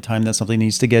moment in time that something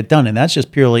needs to get done. And that's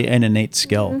just purely an innate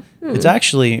skill. It's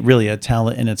actually really a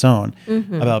talent in its own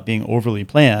about being overly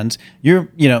planned.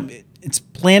 It's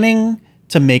planning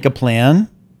to make a plan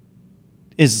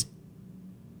is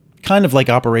kind of like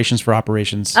operations for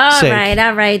operations sake.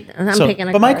 All right. I'm picking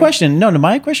a card.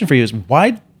 My question for you is,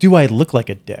 why do I look like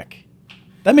a dick?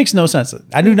 That makes no sense.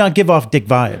 I do not give off dick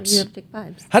vibes. You have dick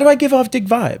vibes. How do I give off dick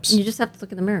vibes? You just have to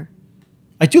look in the mirror.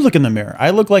 I do look in the mirror. I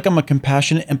look like I'm a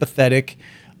compassionate, empathetic,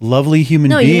 lovely human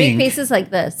being. No, you make faces like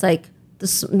this. Like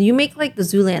you make like the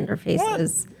Zoolander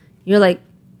faces. What? You're like,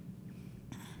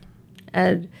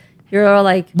 and you're all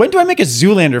like. When do I make a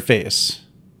Zoolander face?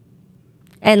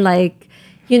 And like,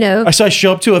 So I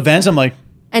show up to events. I'm like.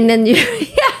 And then you,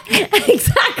 yeah,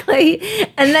 exactly.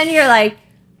 And then you're like.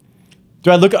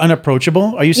 Do I look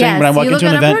unapproachable? Are you saying when I walk into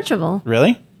an event? Unapproachable.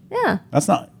 Really? Yeah. That's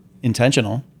not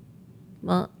intentional.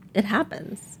 Well, it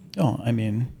happens. Oh, I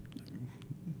mean,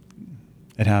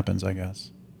 it happens, I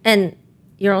guess. And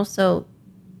you're also,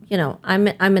 I'm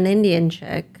an Indian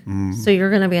chick, so you're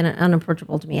going to be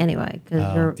unapproachable to me anyway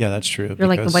because yeah, that's true. You're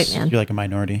like the white man. You're like a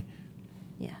minority.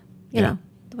 Yeah. You know,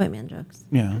 the white man jokes.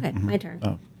 Yeah. Okay, my turn.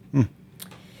 Oh.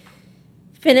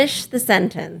 Finish the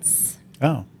sentence.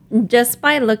 Oh. Just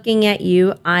by looking at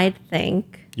you, I'd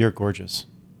think. You're gorgeous.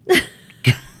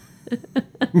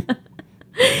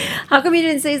 How come you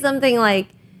didn't say something like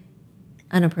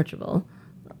unapproachable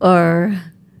or?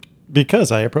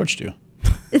 Because I approached you.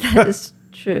 That is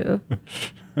true.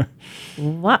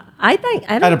 What I don't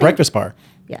at a breakfast bar.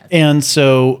 Yes. And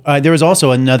so there was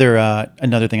also another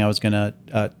thing I was gonna.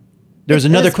 There was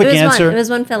another quick answer. It was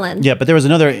one fill-in. Yeah, but there was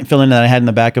another fill-in that I had in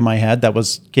the back of my head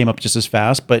that came up just as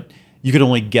fast, but you could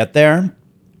only get there.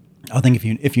 I think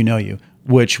if you know you,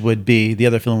 which would be the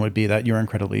other fill-in would be that you're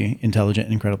incredibly intelligent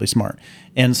and incredibly smart.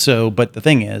 And so, but the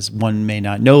thing is, one may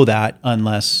not know that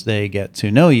unless they get to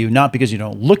know you, not because you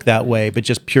don't look that way, but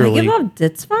just purely. I give off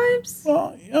ditz vibes?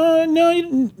 Well, no,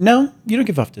 you don't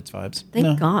give off ditz vibes.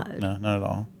 Thank God. No, not at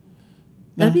all.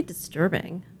 That'd be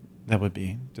disturbing. That would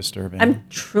be disturbing. I'm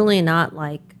truly not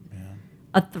like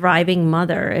a thriving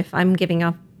mother if I'm giving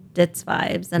off ditz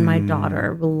vibes and my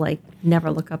daughter will like never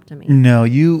look up to me. No,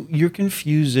 you're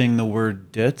confusing the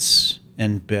word ditz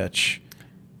and bitch.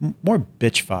 More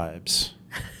bitch vibes.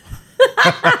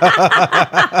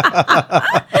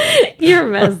 You're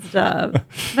messed up,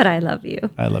 but I love you.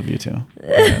 I love you too.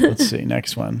 Right, let's see.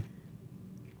 Next one.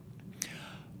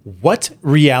 What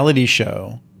reality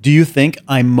show do you think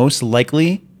I'm most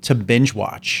likely to binge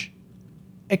watch?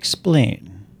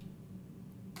 Explain.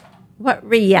 What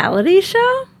reality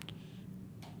show?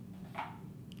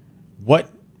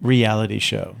 What reality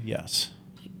show? Yes.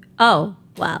 Oh,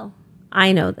 well,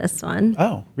 I know this one.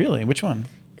 Oh, really? Which one?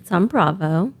 It's on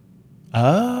Bravo.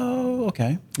 Oh,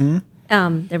 okay.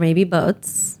 There may be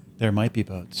boats. There might be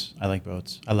boats. I like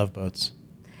boats. I love boats.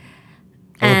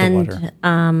 And love the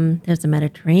water. There's a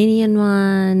Mediterranean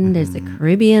one. There's a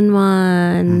Caribbean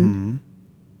one.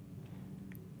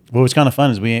 What was kind of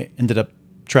fun is we ended up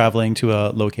traveling to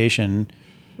a location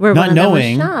Where not one of them was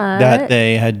knowing shot. that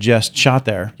they had just shot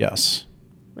there. Yes.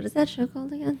 What is that show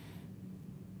called again?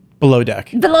 Below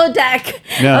Deck. Below Deck.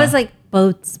 Yeah. I was like,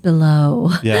 boats below.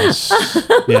 Yes.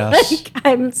 Yes. Like,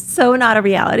 I'm so not a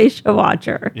reality show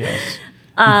watcher. Yes.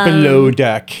 Below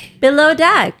Deck. Below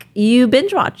Deck. You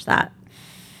binge watch that.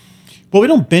 Well, we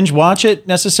don't binge watch it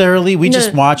necessarily. We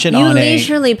just watch it on You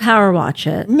leisurely power watch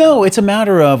it. No, it's a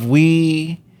matter of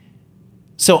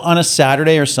So on a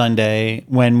Saturday or Sunday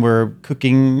when we're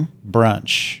cooking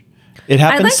brunch, it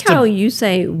happens I like how you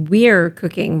say we're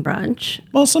cooking brunch.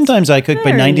 Well, sometimes I cook,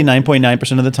 but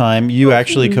 99.9% of the time you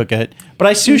actually cook it. But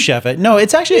I sous chef it. No,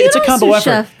 it's actually it's a combo sous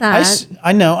effort. chef that.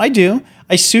 I know, I do.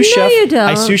 I sous chef. you don't.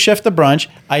 I sous chef the brunch.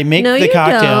 I make No, the you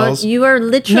cocktails. don't. You are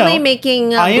literally No,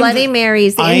 making I am Bloody the-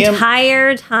 Marys the I am-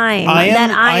 entire time I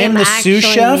am the actually sous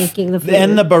chef making the food.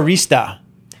 and the barista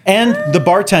and the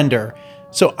bartender.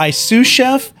 So I sous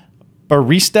chef,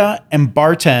 barista, and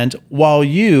bartend while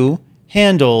you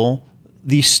handle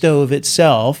the stove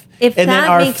itself. If and that then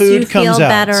our makes food you comes feel out.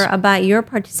 better about your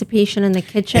participation in the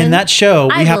kitchen, And that show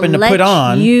we I happen will to put let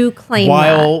on you claim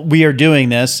while that. we are doing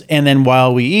this, and then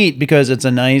while we eat, because it's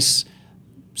a nice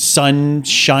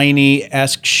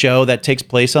sunshiny-esque show that takes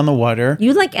place on the water.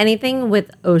 You like anything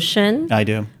with ocean, I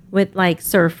do. with like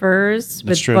surfers,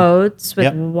 with true. boats, with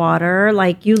Yep. water.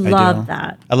 Like you I love do.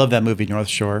 that. I love that movie North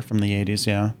Shore from the 80s,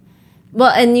 yeah.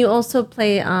 Well, and you also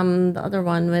play the other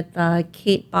one with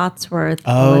Kate Botsworth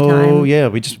all the time. Oh, yeah,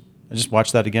 I just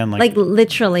watched that again Like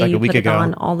literally, like a you week put ago. it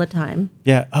on all the time.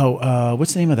 Yeah. Oh,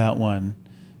 what's the name of that one?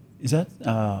 Is that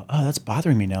that's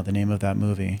bothering me now, the name of that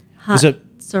movie. Hot Is it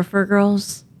Surfer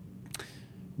Girls.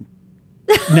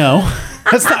 No,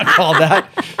 that's not called that.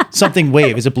 Something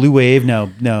Wave. Is it Blue Wave? No.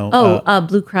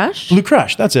 Blue Crush. Blue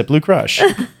Crush. That's it. Blue Crush.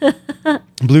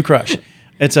 Blue Crush.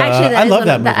 It's I love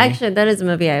that movie. Actually, that is a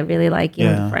movie I really like.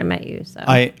 Yeah. Before I met you, so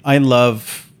I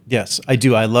love. Yes, I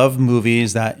do. I love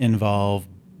movies that involve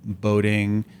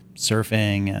boating,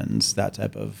 surfing, and that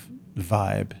type of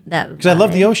vibe. Because I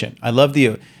love the ocean. I love the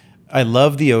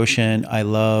ocean. I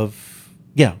love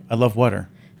water.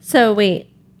 So wait,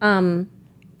 I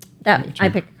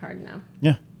pick a card now.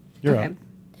 Yeah, you're Okay.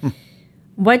 up.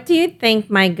 What do you think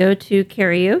my go-to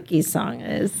karaoke song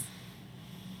is?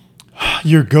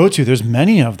 Your go-to. There's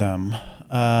many of them.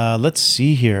 Let's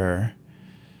see here.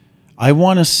 I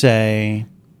want to say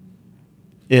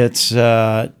it's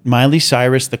Miley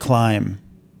Cyrus, "The Climb."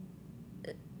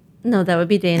 No, that would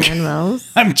be Dana and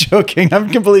Wells. I'm joking. I'm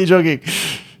completely joking.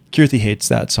 Kirti hates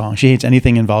that song. She hates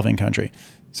anything involving country.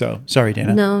 So, sorry,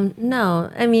 Dana.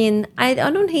 No. I mean, I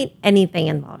don't hate anything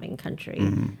involving country.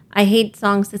 I hate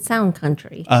songs that sound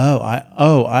country.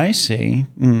 I see.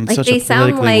 Like Such they a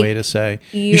sound politically like way to say.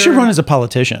 You should run as a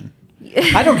politician.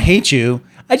 I don't hate you.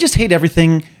 I just hate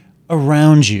everything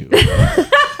around you.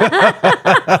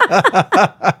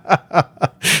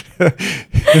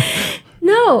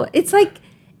 No, it's like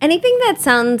anything that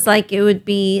sounds like it would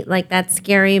be like that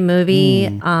scary movie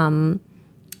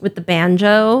with the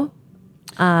banjo,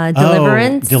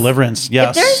 Deliverance. Deliverance,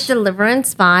 yes. If there's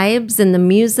Deliverance vibes in the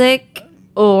music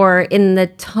or in the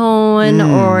tone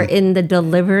or in the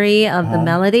delivery of the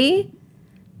melody.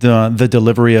 The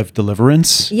delivery of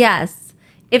Deliverance? Yes.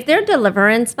 If they're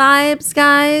Deliverance vibes,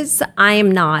 guys, I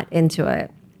am not into it.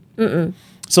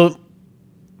 So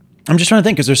I'm just trying to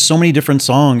think because there's so many different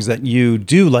songs that you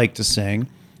do like to sing.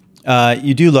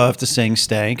 You do love to sing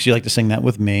Stay because you like to sing that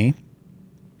with me.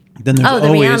 Then there's the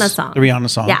always Rihanna song. The Rihanna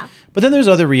song. Yeah. But then there's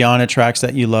other Rihanna tracks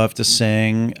that you love to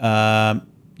sing.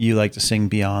 You like to sing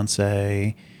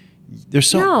Beyonce.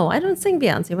 No, I don't sing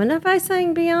Beyonce. When have I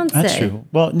sang Beyonce? That's true.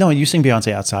 Well, no, you sing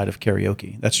Beyonce outside of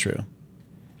karaoke. That's true.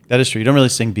 That is true. You don't really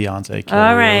sing Beyonce karaoke.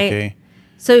 All right.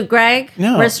 So, Greg,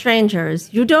 No. we're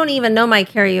strangers. You don't even know my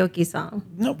karaoke song.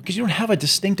 No, because you don't have a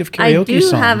distinctive karaoke I do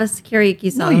song. have a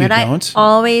karaoke song you that don't. I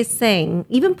always sing.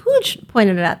 Even Pooch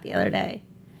pointed it out the other day.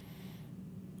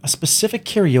 A specific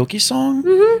karaoke song?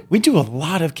 We do a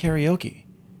lot of karaoke.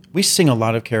 We sing a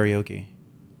lot of karaoke.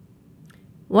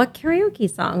 What karaoke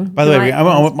song? By the way,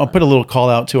 I'll put a little call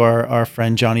out to our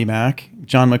friend John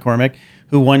McCormick,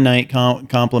 who one night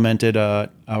complimented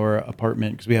our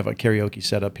apartment because we have a karaoke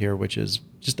setup here, which is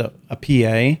just a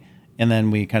PA, and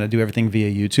then we kind of do everything via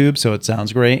YouTube, so it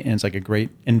sounds great, and it's like a great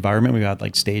environment. We got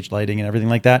like stage lighting and everything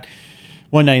like that.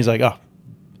 One night he's like, "Oh,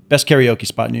 best karaoke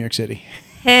spot in New York City."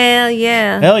 Hell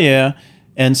yeah. Hell yeah.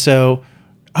 And so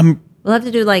We'll have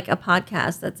to do like a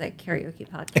podcast that's a karaoke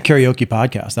podcast. a karaoke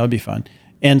podcast. That would be fun.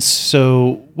 And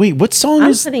so, wait, what song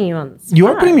I'm is... putting you on the spot. You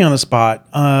are putting me on the spot.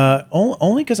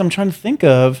 Only because I'm trying to think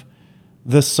of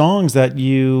the songs that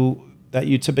you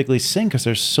typically sing because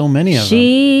there's so many of them.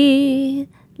 She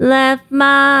left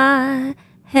my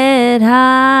head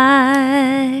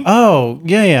high. Oh,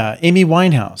 yeah. Amy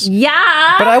Winehouse.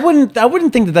 Yeah. But I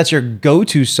wouldn't think that that's your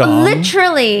go-to song.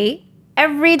 Literally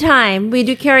every time we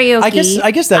do karaoke,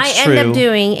 I guess that's true. I end up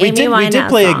doing Amy Winehouse We did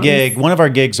play songs. a gig. One of our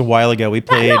gigs a while ago, we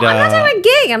played... No, I'm not talking about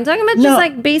gig. I'm talking about just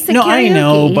like basic karaoke. No, I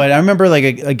know, but I remember like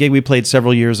a gig we played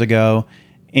several years ago,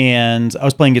 and I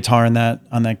was playing guitar on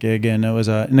that gig, and it was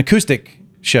an acoustic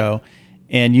show,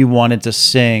 and you wanted to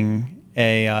sing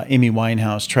a Amy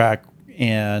Winehouse track,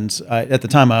 and at the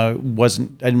time I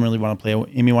didn't really want to play an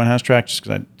Amy Winehouse track just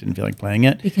because I didn't feel like playing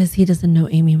it. Because he doesn't know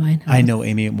Amy Winehouse. I know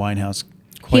Amy Winehouse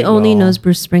quite He only well. knows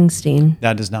Bruce Springsteen.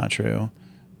 That is not true.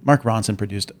 Mark Ronson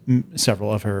produced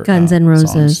several of her Guns N'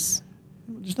 Roses. songs.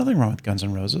 There's nothing wrong with Guns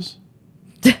N' Roses.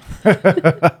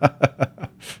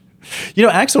 You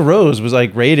know, Axl Rose was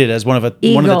like rated as one of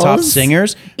the top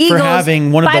singers for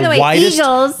having one of the widest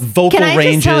vocal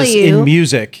ranges in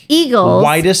music. Eagles,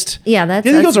 widest. Yeah, that's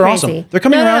Eagles are crazy. awesome. They're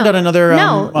coming around on another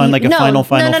on like a final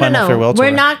farewell tour.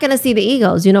 We're not going to see the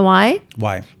Eagles. You know why?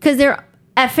 Why? Because they're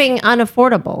effing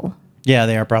unaffordable. Yeah,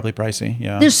 they are probably pricey.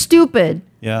 Yeah, they're stupid.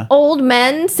 Yeah, old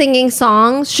men singing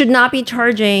songs should not be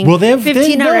charging. Well, they have $1,500 a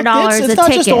ticket. It's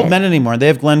not just old men anymore. They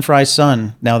have Glenn Fry's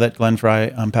son now that Glenn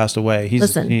Fry passed away.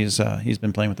 He's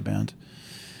been playing with the band.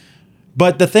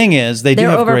 But the thing is, they do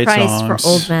have great songs. They're overpriced for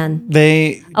old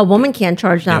men. A woman can't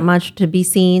charge that much to be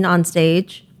seen on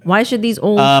stage. Why should these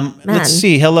old men? Let's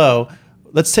see. Hello.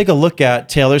 Let's take a look at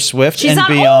Taylor Swift She's and not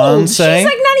Beyonce. Old. She's like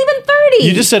not even 30.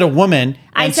 You just said a woman.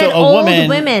 I said old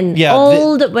women. Yeah,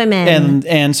 old women.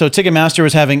 And so Ticketmaster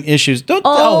was having issues.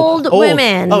 Old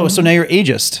women. Oh, so now you're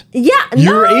ageist. Yeah,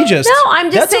 you're ageist. No,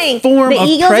 I'm just saying. That's a form of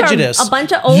Eagles prejudice. Are a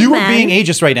bunch of old you men. are being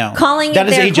ageist right now. Calling that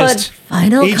it is their ageist.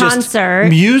 final Ageist. concert.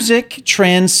 Music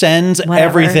transcends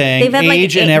everything. They've had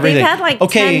age and everything. They've had like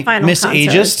 10 final Miss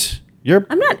concerts. Ageist.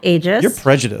 I'm not ageist. You're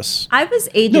prejudiced. I was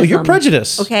ageism. No, you're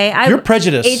prejudiced. Okay, you're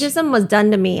prejudiced. Ageism was done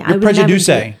to me. You're prejudiced.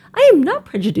 I am not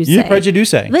prejudiced. You're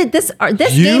prejudiced. But this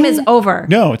game is over.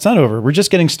 No, it's not over. We're just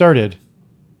getting started.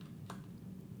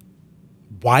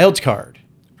 Wild card.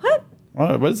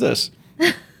 What is this?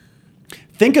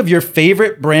 Think of your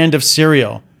favorite brand of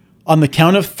cereal. On the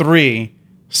count of 3,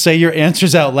 say your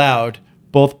answers out loud.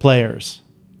 Both players.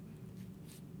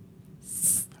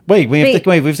 Wait, we have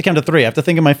to count to 3. I have to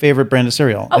think of my favorite brand of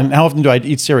cereal. Oh. And how often do I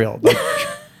eat cereal? Like,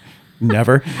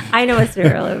 never. I know what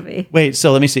cereal it would be. Wait,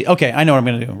 so let me see. Okay, I know what I'm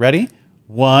going to do. Ready?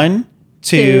 1,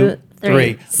 2, 3.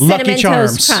 Lucky Cinnamon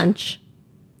Charms. Toast Crunch.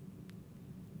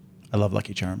 I love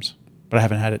Lucky Charms, but I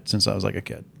haven't had it since I was like a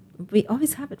kid. We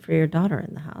always have it for your daughter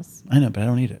in the house. I know, but I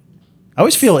don't eat it. I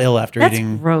always feel ill after That's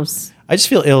eating. gross. I just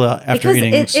feel ill after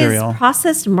eating cereal. It is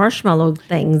processed marshmallow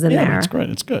things in Yeah, there. it's great.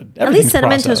 It's good. At least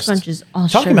Cinnamon processed. Toast Crunch is all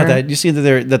Talking sugar. about that, you see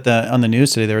that on the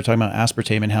news today they were talking about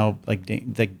aspartame and how like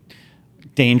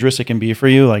dangerous it can be for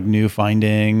you, like new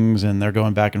findings, and they're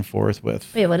going back and forth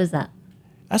with Wait, what is that?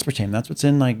 aspartame. That's what's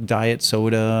in like diet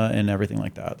soda and everything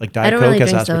like that. Like Diet don't Coke really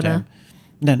has drink aspartame. soda.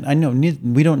 Then I know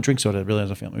we don't drink soda really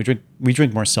as a family. We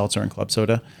drink more seltzer and club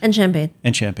soda And champagne.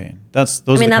 and champagne. Those are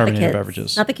the not the carbonated kids.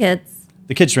 beverages. Not the kids.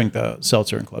 The kids drink the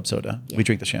seltzer and club soda. Yeah. We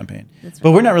drink the champagne. That's right.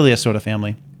 But we're not really a soda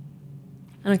family.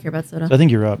 I don't care about soda. So I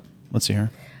think you're up. Let's see here.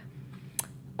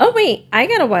 Oh, wait. I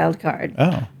got a wild card.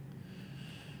 Oh.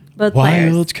 Both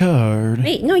players. Wild card.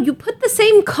 Wait, no, you put the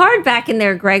same card back in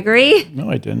there, Gregory.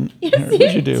 No, I didn't. Yes, Here,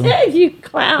 what'd you do? did, you There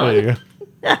clown. you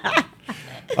go.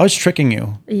 I was tricking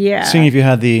you. Yeah. Seeing if you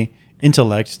had the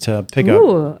intellect to pick up.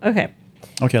 Ooh, okay.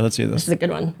 Okay, let's see This is this. a good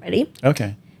one. Ready?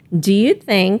 Okay. Do you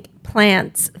think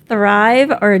plants thrive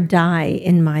or die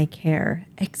in my care?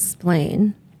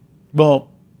 Explain. Well,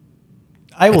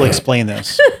 I will explain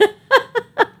this.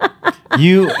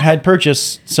 You had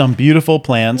purchased some beautiful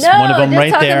plants. One of them just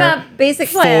right talking there about basic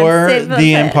plants. for Save the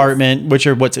the plants. apartment, which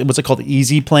are what's it called,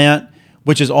 Easy Plant,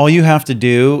 which is all you have to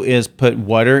do is put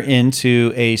water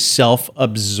into a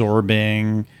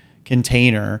self-absorbing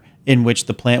container in which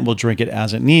the plant will drink it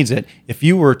as it needs it. If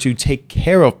you were to take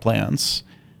care of plants,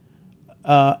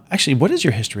 actually, what is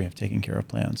your history of taking care of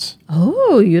plants?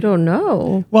 Oh, you don't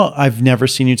know. Well, I've never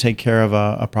seen you take care of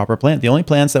a proper plant. The only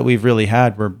plants that we've really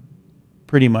had were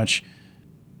pretty much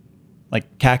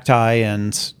like cacti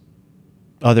and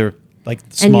other like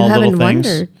And you small little haven't things.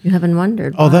 wondered. You haven't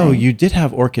wondered. Although why. you did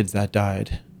have orchids that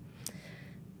died.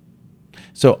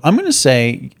 So I'm going to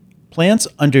say plants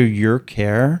under your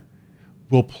care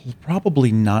will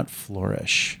probably not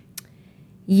flourish.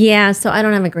 Yeah, so I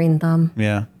don't have a green thumb.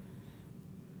 Yeah.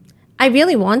 I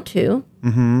really want to.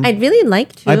 Mm-hmm. I'd really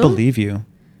like to. I believe you.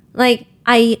 Like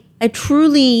I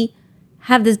truly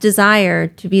have this desire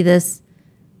to be this.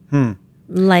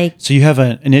 Like So you have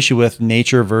an issue with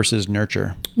nature versus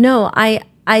nurture. no,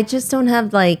 I just don't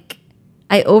have like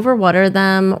I overwater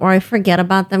them or I forget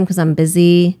about them because I'm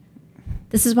busy.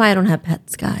 This is why I don't have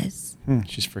pets, guys.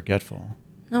 She's forgetful.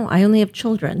 No, I only have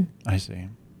children. I see.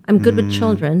 I'm good with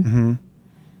children. Mm-hmm.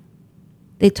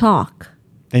 They talk.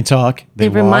 They talk. They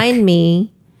walk. remind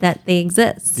me that they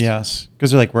exist. Yes,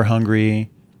 because they're like, we're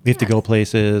hungry. We have to go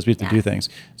places. We have to do things.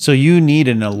 So you need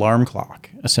an alarm clock,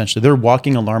 essentially. They're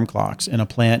walking alarm clocks, and a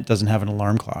plant doesn't have an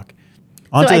alarm clock.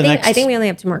 On So to I the think next. I think we only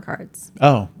have 2 more cards.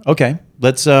 Oh, okay.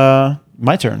 Let's.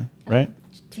 My turn, right?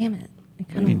 Damn it. I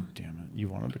I kind mean, of damn it. You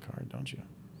wanted the card, don't you?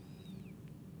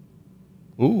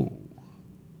 Ooh.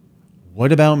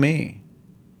 What about me?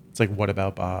 It's like, what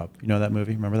about Bob? You know that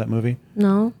movie? Remember that movie?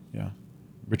 no. Yeah.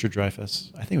 Richard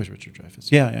Dreyfuss. I think it was Richard Dreyfuss.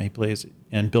 Yeah, he plays.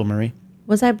 And Bill Murray.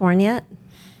 Was I born yet?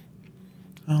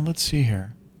 Oh, let's see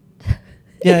here.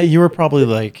 Yeah, you were probably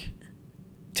like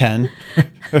 10.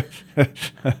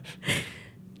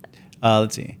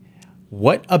 Let's see.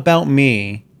 What about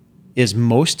me is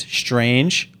most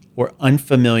strange or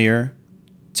unfamiliar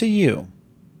to you?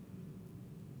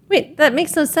 Wait, that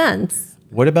makes no sense.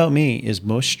 What about me is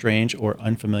most strange or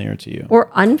unfamiliar to you?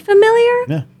 Or unfamiliar?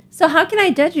 Yeah. So how can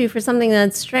I judge you for something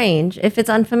that's strange if it's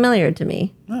unfamiliar to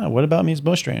me? Oh, what about me is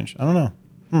most strange? I don't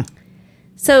know.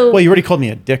 So Well, you already called me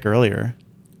a dick earlier.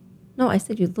 no, I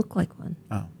said you look like one.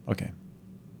 Oh, okay.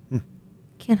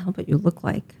 Can't help it. You look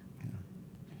like.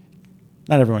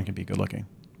 Not everyone can be good looking.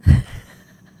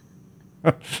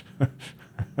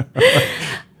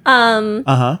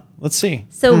 Let's see.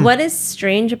 So what is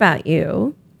strange about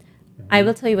you? I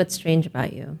will tell you what's strange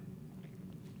about you.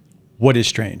 What is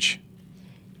strange?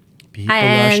 People are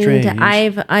And strange.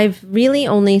 I've really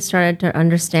only started to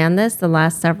understand this the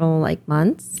last several like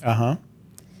months.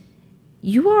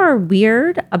 You are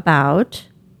weird about.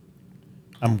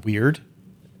 I'm weird.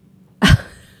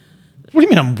 What do you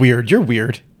mean I'm weird? You're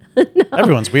weird. No.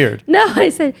 Everyone's weird. No, I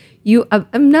said you.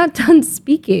 I'm not done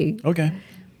speaking. Okay.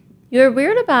 You're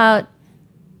weird about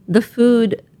the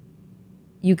food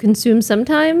you consume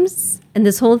sometimes, and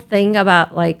this whole thing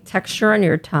about like texture on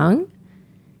your tongue,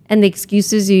 and the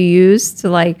excuses you use to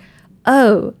like,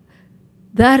 oh,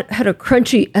 that had a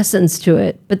crunchy essence to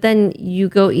it, but then you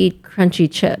go eat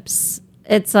crunchy chips.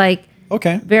 It's like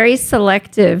Okay. very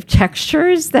selective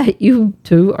textures that you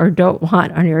do or don't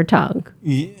want on your tongue.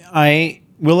 I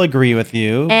will agree with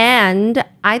you. And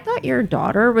I thought your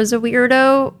daughter was a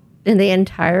weirdo in the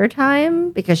entire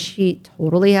time because she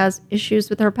totally has issues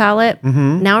with her palate.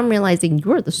 Now I'm realizing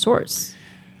you're the source.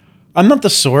 I'm not the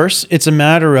source. It's a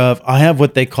matter of I have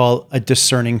what they call a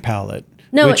discerning palate.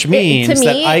 No, which means to me,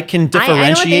 that I can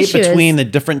differentiate between the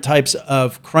different types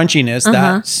of crunchiness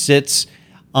that sits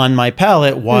on my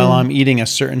palate while I'm eating a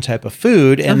certain type of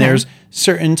food. And there's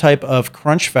certain type of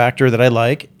crunch factor that I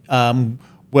like,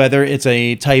 whether it's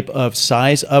a type of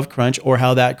size of crunch or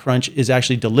how that crunch is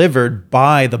actually delivered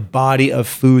by the body of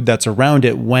food that's around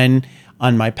it when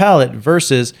on my palate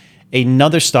versus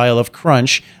another style of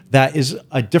crunch that is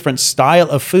a different style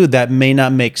of food that may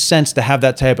not make sense to have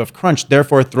that type of crunch,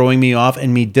 therefore throwing me off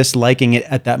and me disliking it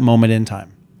at that moment in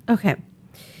time. Okay.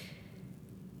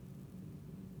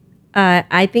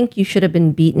 I think you should have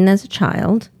been beaten as a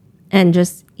child and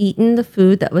just eaten the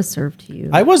food that was served to you.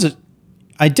 I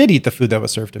did eat the food that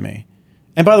was served to me.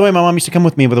 And by the way, my mom used to come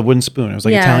with me with a wooden spoon. It was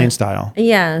like Italian style.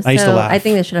 Yeah. I used to laugh. I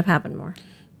think that should have happened more.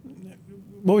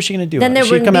 What was she going to do? Then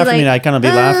She'd come after me and I'd kind of be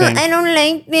laughing. I don't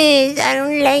like this. I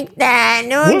don't like that.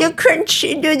 No, the crunch,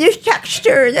 the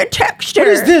texture. What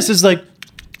is this? It's like...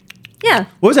 Yeah.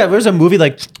 What was that? What was a movie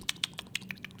like...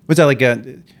 Was that like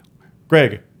a...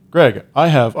 Greg, I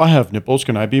have nipples.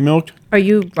 Can I be milked? Are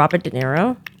you Robert De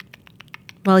Niro?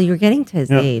 Well, you're getting to his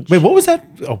age. Wait, what was that?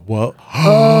 Oh, whoa.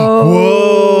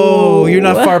 Whoa. You're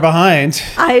not far behind.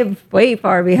 I'm way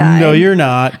far behind. No, you're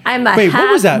not. I'm a Wait, what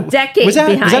was that? Decade was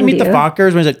that Meet the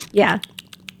Fockers? Was it? Yeah.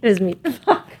 It was Meet the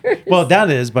Fockers. Well,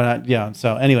 that is, but yeah.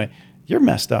 So anyway, you're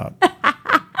messed up.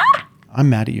 I'm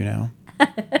mad at you now.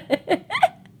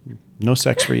 No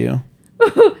sex for you.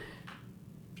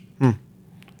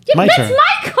 My That's turn.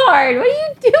 my card. What are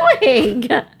you doing?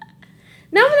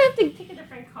 Now I'm going to have to take a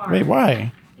different card. Wait,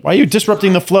 why? Why are you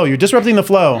disrupting the flow? You're disrupting the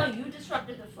flow. No, you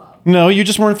disrupted the flow. No, you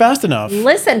just weren't fast enough.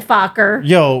 Listen, Fokker.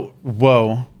 Yo,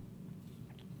 whoa.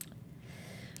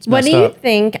 What do you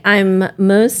think I'm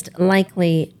most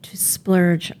likely to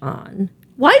splurge on?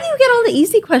 Why do you get all the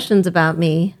easy questions about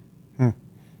me?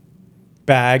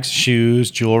 Bags,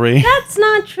 shoes, jewelry. That's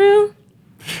not true.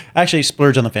 Actually,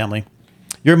 splurge on the family.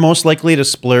 You're most likely to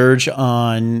splurge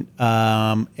on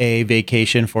a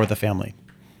vacation for the family.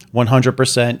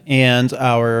 100%. And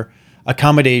our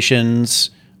accommodations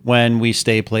when we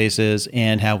stay places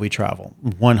and how we travel.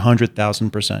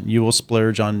 100,000%. You will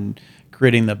splurge on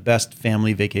creating the best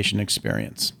family vacation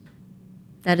experience.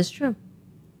 That is true.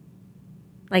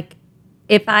 Like,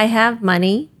 if I have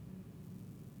money,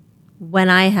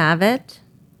 when I have it,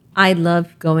 I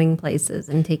love going places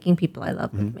and taking people I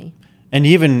love with me. And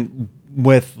even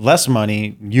with less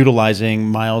money, utilizing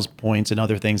miles, points, and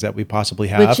other things that we possibly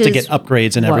have to get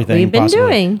upgrades and everything. We've been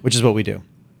doing. Which is what we do.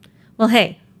 Well,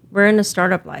 hey, we're in a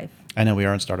startup life. I know we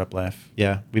are in startup life.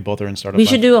 Yeah, we both are in startup life. We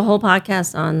should do a whole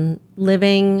podcast on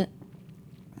living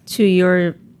to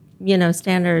your,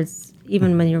 standards,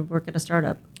 even when you work at a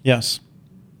startup. Yes.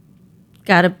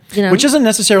 Gotta, Which isn't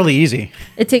necessarily easy.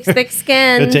 It takes thick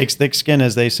skin. It takes thick skin,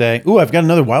 as they say. Ooh, I've got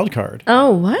another wild card.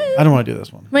 Oh, what? I don't want to do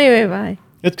this one. Wait, why?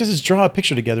 It's because it's draw a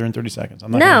picture together in 30 seconds.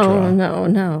 I'm not going to draw.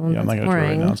 No. Yeah, I'm not going to draw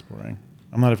right now. It's boring.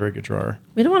 I'm not a very good drawer.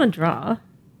 We don't want to draw.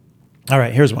 All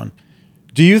right, here's one.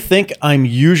 Do you think I'm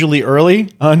usually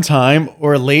early, on time,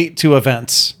 or late to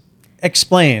events?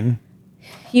 Explain.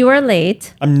 You are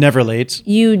late. I'm never late.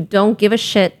 You don't give a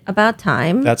shit about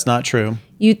time. That's not true.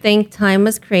 You think time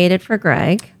was created for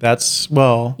Greg.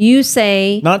 You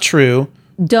say not true.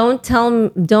 Don't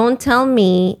tell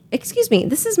me. Excuse me.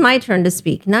 This is my turn to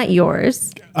speak, not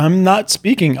yours. I'm not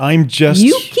speaking. I'm just.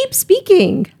 You keep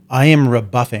speaking. I am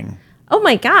rebuffing. Oh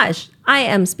my gosh. I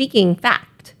am speaking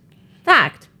fact.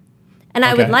 And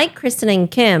I would like Kristen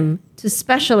and Kim to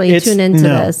specially tune into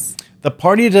this. The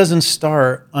party doesn't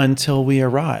start until we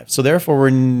arrive. So therefore, we're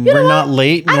not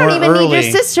late nor early. I don't even need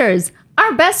your sisters.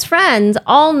 Our best friends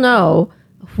all know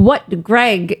what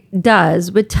Greg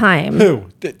does with time. Who?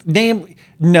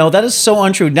 No, that is so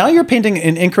untrue. Now you're painting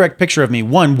an incorrect picture of me.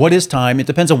 One, what is time? It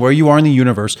depends on where you are in the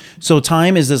universe. So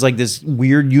time is this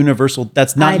weird universal.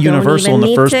 That's not universal in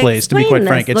the first place, to be quite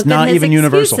frank. It's not even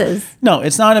universal. No,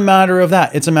 it's not a matter of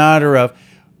that. It's a matter of,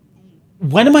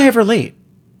 when am I ever late?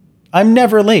 I'm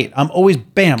never late. I'm always,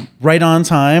 bam, right on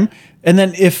time. And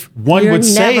then if one would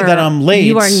say that I'm late.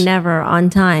 You are never on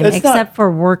time, except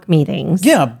for work meetings.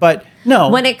 Yeah, but no.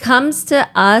 When it comes to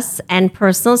us and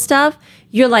personal stuff,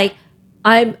 you're like,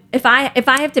 if I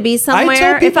have to be somewhere, I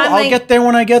tell people I'll get there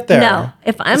when I get there. No,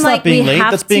 if I'm like, we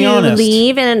have to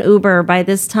leave in an Uber by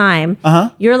this time,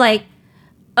 you're like,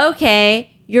 okay,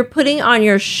 you're putting on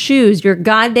your shoes, your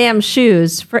goddamn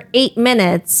shoes, for 8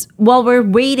 minutes while we're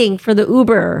waiting for the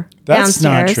Uber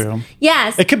downstairs. That's not true.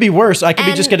 Yes. It could be worse. I could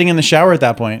be just getting in the shower at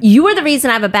that point. You are the reason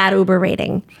I have a bad Uber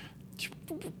rating.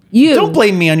 You. Don't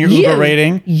blame me on your Uber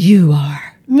rating. You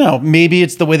are. No, maybe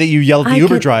it's the way that you yell at the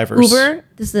Uber drivers. Uber,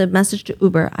 this is a message to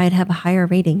Uber. I'd have a higher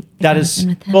rating. That is,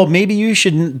 well, maybe you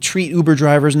should treat Uber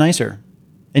drivers nicer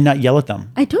and not yell at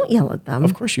them. I don't yell at them.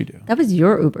 Of course you do. That was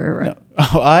your Uber, right? No.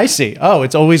 Oh, I see. Oh,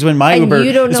 it's always when my Uber.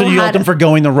 You don't know when you yell at them for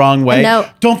going the wrong way. No.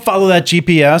 Don't follow that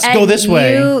GPS. Go this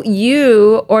way.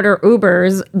 You order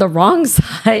Ubers the wrong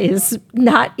size,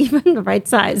 not even the right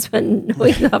size when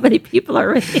knowing how many people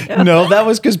are with you. No, that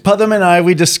was because Putnam and I,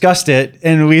 we discussed it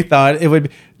and we thought it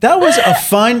would. That was a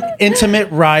fun,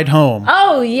 intimate ride home.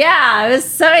 Oh, yeah. It was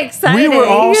so exciting. We were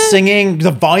all singing.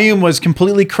 The volume was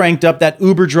completely cranked up. That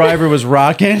Uber driver was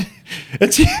rocking.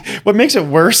 What makes it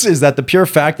worse is that the pure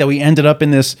fact that we ended up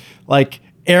in this like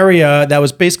area that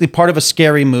was basically part of a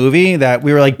scary movie, that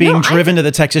we were like being driven to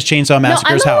the Texas Chainsaw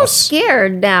Massacre's I'm house.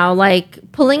 Scared now,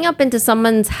 like pulling up into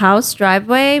someone's house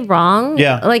driveway wrong.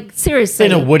 Yeah. Like seriously.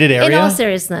 In a wooded area? In all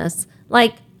seriousness.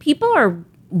 Like people are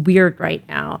weird right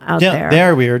now out there. Yeah, they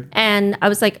are weird. And I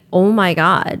was like, oh my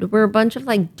God, we're a bunch of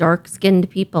like dark skinned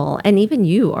people. And even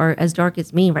you are as dark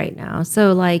as me right now.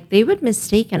 So like they would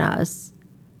mistaken us.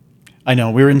 I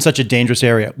know. We were in such a dangerous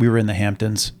area. We were in the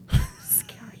Hamptons.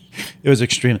 Scary. It was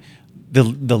extremely. The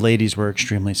ladies were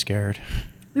extremely scared.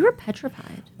 We were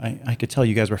petrified. I could tell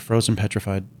you guys were frozen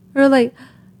petrified. We were like.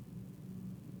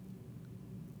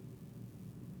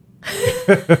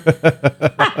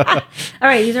 All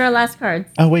right, these are our last cards.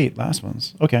 Oh, wait. Last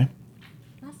ones. Okay.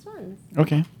 Last ones.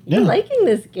 Okay. You're liking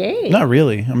this game. Not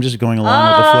really. I'm just going along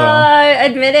with the flow.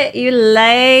 Admit it. You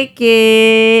like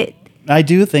it. I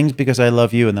do things because I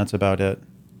love you, and that's about it.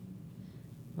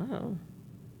 Wow.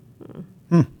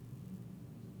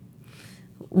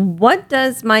 What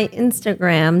does my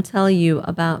Instagram tell you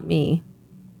about me?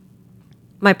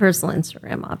 My personal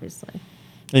Instagram, obviously.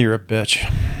 You're a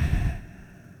bitch.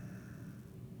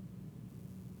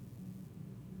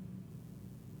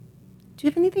 Do you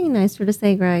have anything nicer to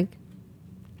say, Greg?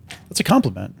 That's a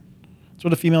compliment. That's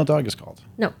what a female dog is called.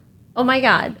 No. Oh my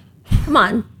God. Come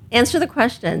on. Answer the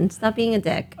question. Stop being a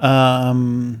dick.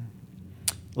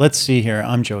 Let's see here.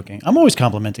 I'm joking. I'm always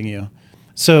complimenting you.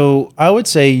 So I would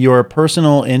say your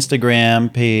personal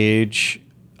Instagram page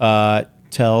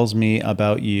tells me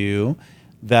about you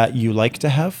that you like to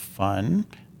have fun,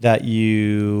 that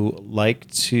you like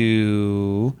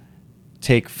to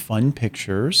take fun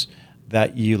pictures,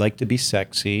 that you like to be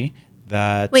sexy,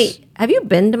 that... Wait, have you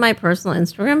been to my personal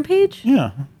Instagram page?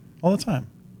 Yeah, all the time.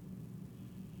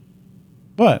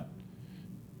 What?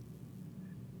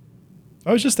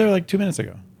 I was just there like 2 minutes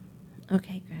ago.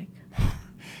 Okay, Greg.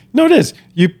 No, it is.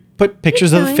 You put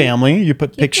pictures of the going. family. You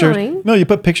put Keep pictures. going. No, you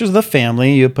put pictures of the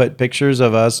family. You put pictures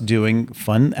of us doing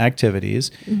fun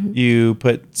activities. Mm-hmm. You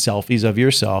put selfies of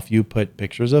yourself. You put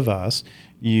pictures of us.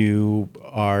 You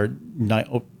are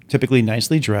typically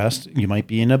nicely dressed. You might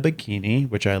be in a bikini,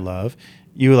 which I love.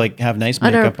 You like have nice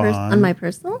makeup on. On my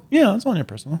personal? Yeah, it's on your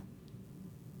personal.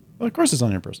 Well, of course it's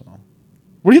on your personal.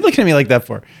 What are you looking at me like that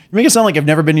for? You make it sound like I've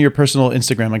never been to your personal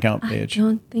Instagram account page. I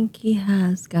don't think he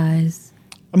has, guys.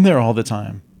 I'm there all the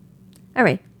time. All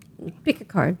right. Pick a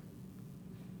card.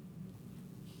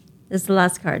 This is the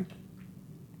last card.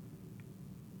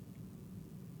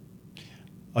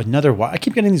 Another. I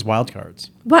keep getting these wild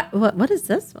cards. What is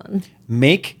this one?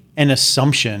 Make an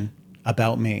assumption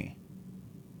about me.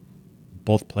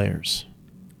 Both players.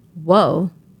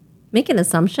 Whoa. Make an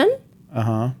assumption?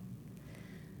 Uh-huh.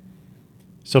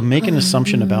 So make an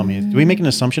assumption about me. Do we make an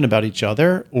assumption about each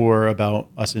other or about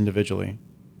us individually?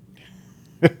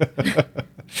 I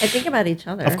think about each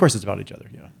other. Of course it's about each other,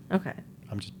 yeah. Okay.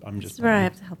 I'm just This is where I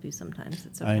have to help you sometimes.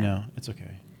 It's okay. I know. It's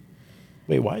okay.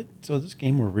 Wait, why? So this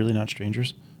game we're really not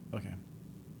strangers? Okay.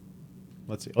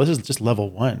 Let's see. Oh, this is just level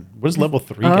 1. What does level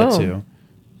 3 get to?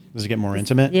 Does it get more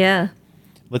intimate? Yeah.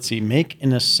 Let's see. Make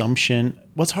an assumption.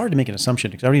 Well, it's hard to make an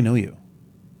assumption because I already know you.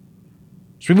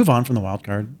 Should we move on from the wild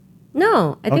card?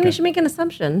 No, I think Okay. we should make an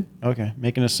assumption. Okay.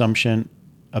 Make an assumption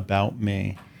about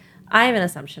me. I have an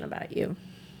assumption about you.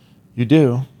 You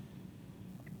do?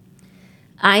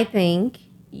 I think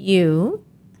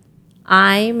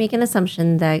I make an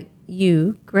assumption that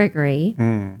you, Gregory,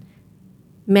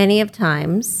 many of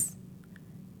times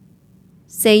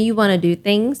say you want to do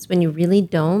things when you really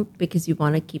don't because you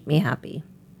want to keep me happy.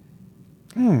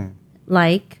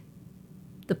 Like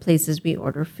the places we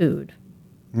order food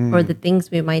or the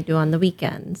things we might do on the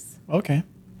weekends Okay.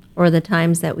 or the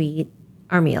times that we eat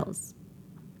our meals.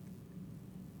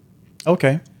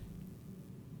 Okay.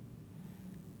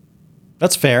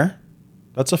 That's fair.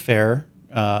 That's a fair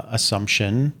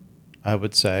assumption, I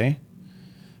would say.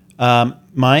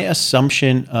 My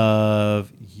assumption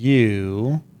of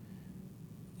you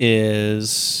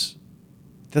is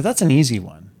That's an easy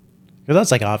one. Because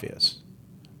that's like obvious.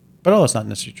 But that's not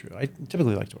necessarily true. I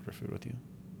typically like to order food with you.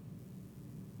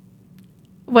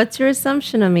 What's your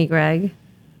assumption of me, Greg?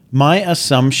 My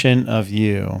assumption of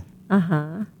you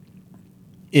Uh-huh.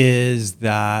 is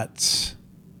that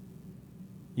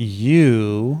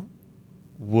you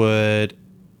would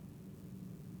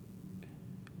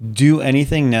do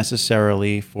anything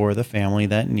necessarily for the family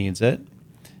that needs it,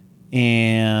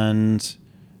 and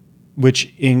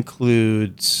which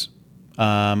includes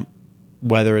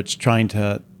whether it's trying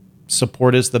to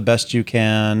support us the best you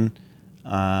can,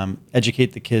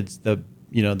 educate the kids the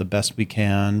best we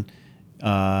can,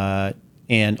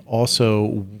 and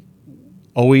also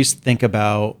always think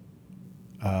about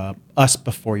us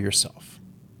before yourself.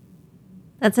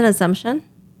 That's an assumption?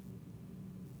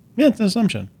 Yeah, it's an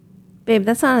assumption. Babe,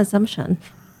 that's not an assumption.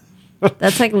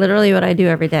 That's like literally what I do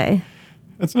every day.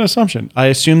 That's an assumption. I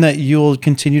assume that you'll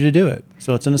continue to do it.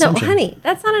 So it's an assumption. No, honey,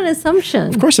 that's not an assumption.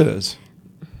 Of course it is.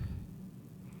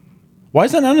 Why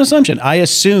is that not an assumption? I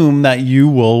assume that you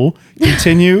will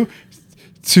continue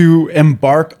to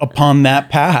embark upon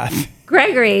that path.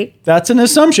 Gregory. That's an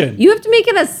assumption. You have to make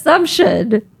an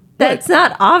assumption that's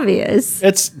not obvious.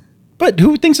 But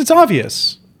who thinks it's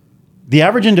obvious? The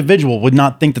average individual would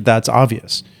not think that that's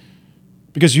obvious.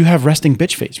 Because you have resting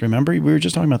bitch face, remember? We were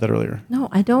just talking about that earlier. No,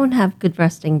 I don't have good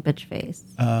resting bitch face.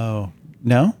 Oh,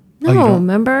 no? No,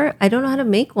 remember? I don't know how to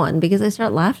make one because I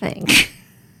start laughing.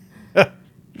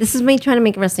 This is me trying to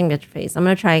make a resting bitch face. I'm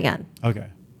going to try again. Okay.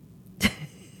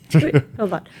 Wait,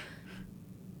 hold on.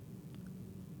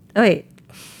 Oh, wait.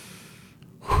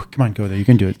 Come on, go there. You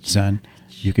can do it, Zen.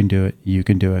 You can do it. You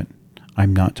can do it.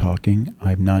 I'm not talking.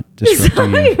 I'm not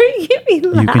disrupting you.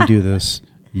 You can do this.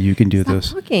 You can do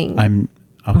this. Talking. I'm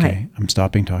okay. I'm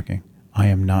stopping talking. I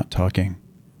am not talking.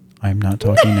 I am not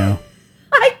talking now.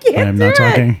 I can't. I am not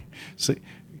talking. So,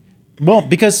 well,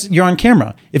 because you're on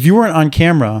camera. If you weren't on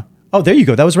camera, oh, there you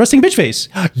go. That was resting bitch face.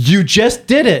 You just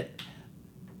did it.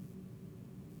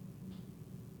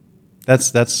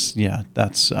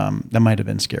 That might have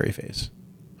been scary face.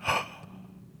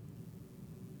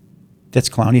 That's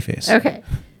clowny face. Okay.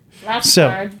 Last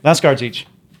card. Last cards each.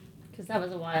 Because that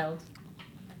was a wild.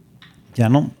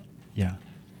 Yeah.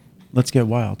 Let's get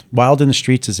wild. Wild in the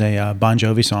Streets is a Bon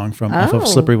Jovi song off of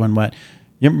Slippery When Wet.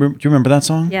 Do you remember that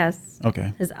song? Yes.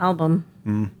 Okay. His album.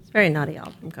 It's a very naughty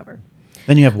album cover.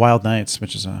 Then you have Wild Nights,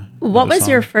 which is a. What was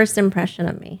your first impression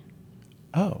of me?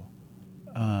 Oh.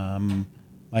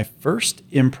 My first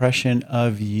impression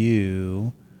of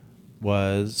you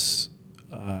was,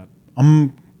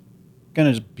 I'm going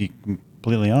to just be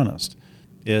completely honest,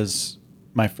 is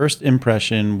my first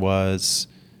impression was,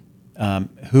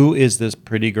 who is this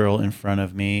pretty girl in front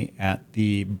of me at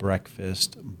the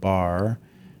breakfast bar?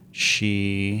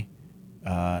 She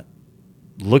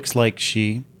looks like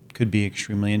she could be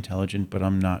extremely intelligent, but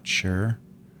I'm not sure.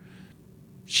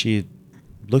 She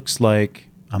looks like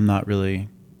I'm not really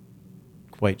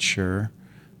quite sure.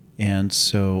 And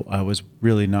so I was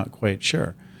really not quite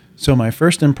sure. So my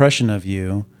first impression of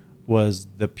you was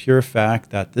the pure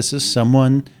fact that this is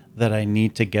someone that I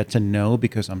need to get to know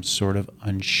because I'm sort of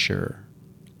unsure.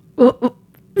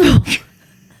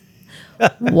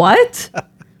 What?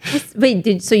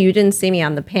 Wait, so you didn't see me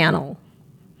on the panel?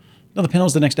 No, the panel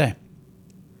was the next day.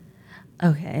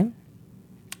 Okay.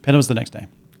 Panel was the next day.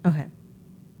 Okay.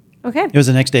 It was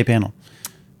the next day panel.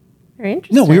 Very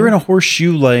interesting. No, we were in a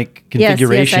horseshoe-like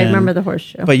configuration. Yes, I remember the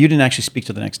horseshoe. But you didn't actually speak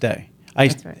till the next day.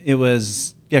 That's right. It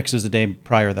was, because it was the day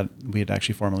prior that we had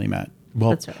actually formally met.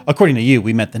 Well, That's right. According to you,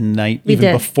 we met the night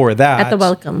before that. At the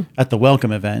welcome. At the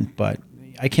welcome event, but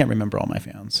I can't remember all my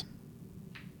fans.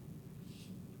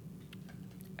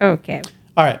 Okay.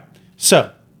 All right.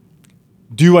 So,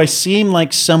 do I seem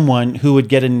like someone who would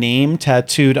get a name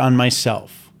tattooed on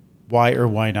myself? Why or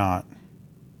why not?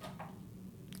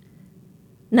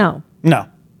 No.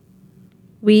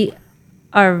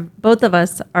 Both of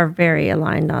us are very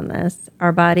aligned on this.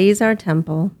 Our bodies are a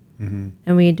temple,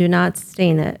 and we do not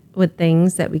stain it with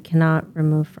things that we cannot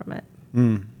remove from it.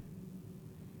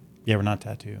 Yeah, we're not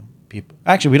tattoo people.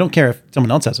 Actually, we don't care if someone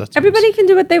else has tattoos. Everybody can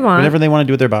do what they want. Whatever they want to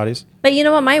do with their bodies. But you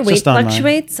know what? My weight just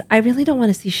fluctuates. I really don't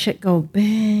want to see shit go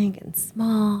big and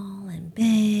small and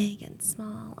big and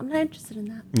small. I'm not interested in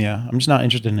that. Yeah, I'm just not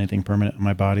interested in anything permanent on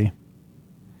my body.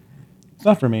 It's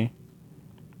not for me.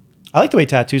 I like the way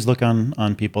tattoos look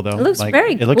on people, though. It looks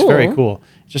very cool. It looks very cool.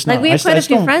 It's just Like not, we have quite a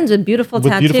few friends with beautiful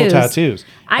tattoos.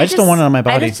 I just don't want it on my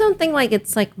body. I just don't think like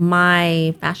it's like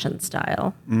my fashion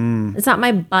style. It's not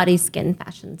my body skin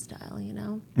fashion style, you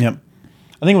know? Yep.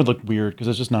 I think it would look weird because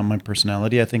it's just not my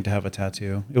personality. I think to have a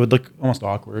tattoo, it would look almost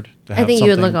awkward. To have I think something.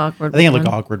 you would look awkward. I think I'd look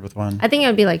awkward with one. I think I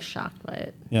would be like shocked by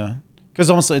it. Yeah, because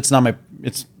almost it's not my.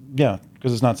 It's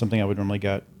because it's not something I would normally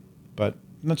get, but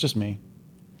that's just me.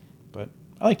 But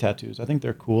I like tattoos. I think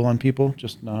they're cool on people.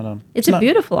 Just not It's a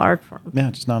beautiful art form. Yeah,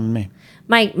 just not on me.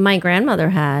 My grandmother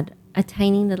had a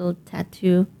tiny little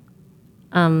tattoo,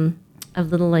 of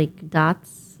little like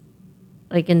dots,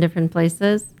 like in different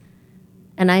places.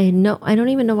 And I don't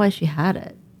even know why she had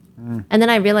it. And then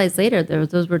I realized later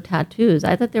those were tattoos.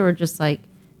 I thought they were just like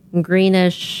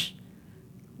greenish,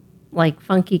 like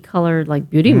funky colored, like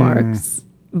beauty marks.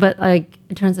 But like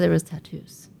it turns out it was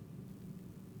tattoos.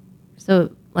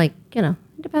 So like, it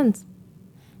depends.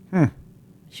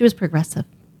 She was progressive.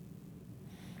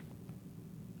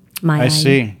 I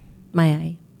see. My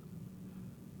eye.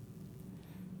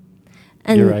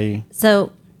 And Your eye.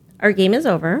 so our game is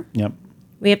over. Yep.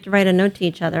 We have to write a note to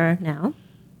each other now.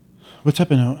 What type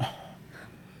of note?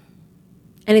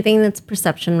 Anything that's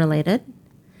perception related.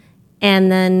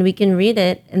 And then we can read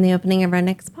it in the opening of our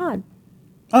next pod.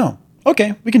 Oh,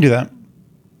 okay. We can do that.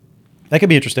 That could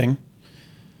be interesting.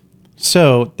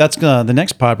 So that's the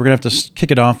next pod. We're going to have to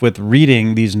kick it off with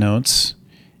reading these notes.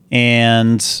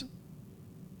 And,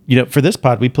 for this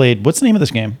pod, we played, what's the name of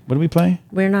this game? What did we play?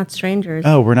 We're Not Strangers.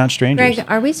 Oh, We're Not Strangers. Greg,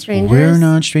 are we strangers? We're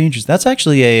Not Strangers. That's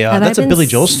actually that's a Billy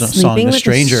Joel song, The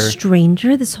Stranger. A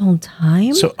stranger this whole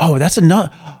time? So, that's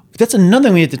another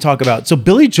thing we have to talk about. So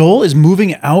Billy Joel is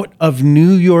moving out of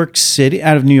New York City,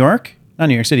 out of New York, not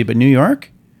New York City, but New York.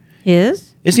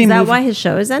 Is that why his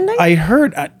show is ending? I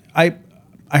heard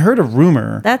I heard a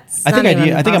rumor. I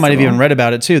think I might have even read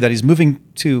about it too, that he's moving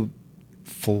to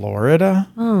Florida.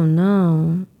 Oh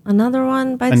no. Another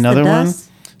one bites the dust.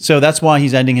 So that's why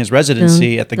he's ending his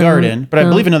residency at the Garden. But I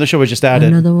believe another show was just added.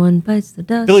 Another one bites the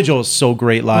dust. Billy Joel is so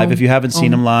great live. If you haven't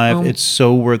seen him live, it's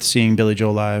so worth seeing Billy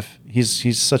Joel live.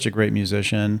 He's such a great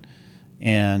musician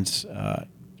and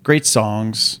great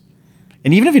songs.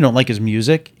 And even if you don't like his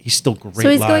music, he's still great live. So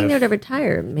he's going there to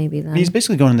retire, maybe then. He's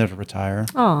basically going there to retire.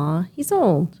 Aw, he's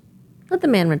old. Let the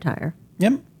man retire.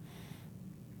 Yep.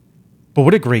 But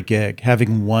what a great gig,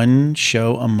 having one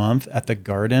show a month at the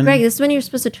Garden. Greg, this is when you're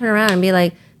supposed to turn around and be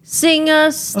like, sing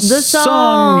us the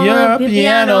song, yeah,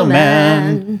 Piano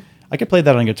Man. I could play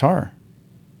that on guitar.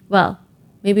 Well,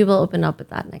 maybe we'll open up with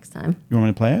that next time. You want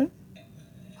me to play it?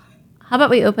 How about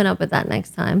we open up with that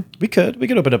next time? We could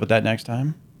open up with that next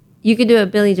time. You could do a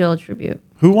Billy Joel tribute.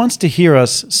 Who wants to hear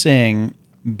us sing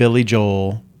Billy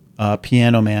Joel,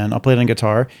 Piano Man? I'll play it on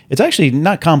guitar. It's actually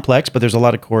not complex, but there's a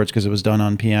lot of chords because it was done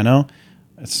on piano.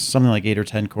 It's something like 8 or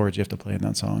 10 chords you have to play in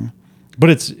that song.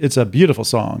 But it's a beautiful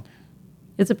song.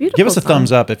 It's a beautiful song. Give us a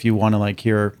thumbs up if you want to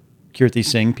hear Kirti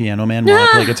sing Piano Man while I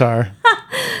play guitar.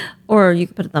 Or you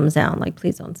could put a thumbs down.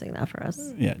 Please don't sing that for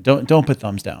us. Yeah, don't put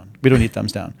thumbs down. We don't need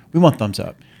thumbs down. We want thumbs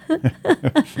up.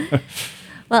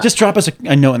 Well, just drop us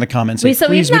a note in the comments. Please,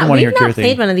 we don't want to hear Kirti. We've not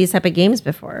played one of these type of games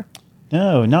before.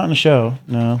 No, not in a show.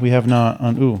 No, we have not.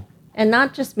 And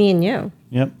not just me and you.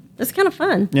 Yep. It's kind of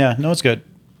fun. Yeah, no, it's good.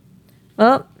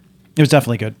 Well, it was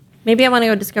definitely good. Maybe I want to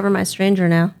go discover my stranger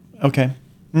now. Okay.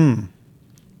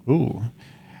 Ooh.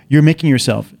 You're making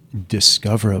yourself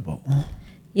discoverable.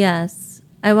 Yes.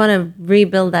 I want to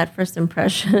rebuild that first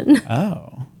impression.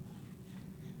 Oh.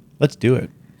 Let's do it.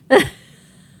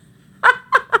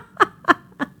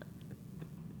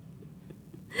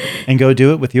 And go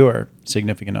do it with your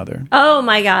significant other. Oh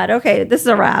my God. Okay, this is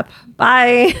a wrap.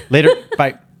 Bye. Later.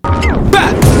 Bye.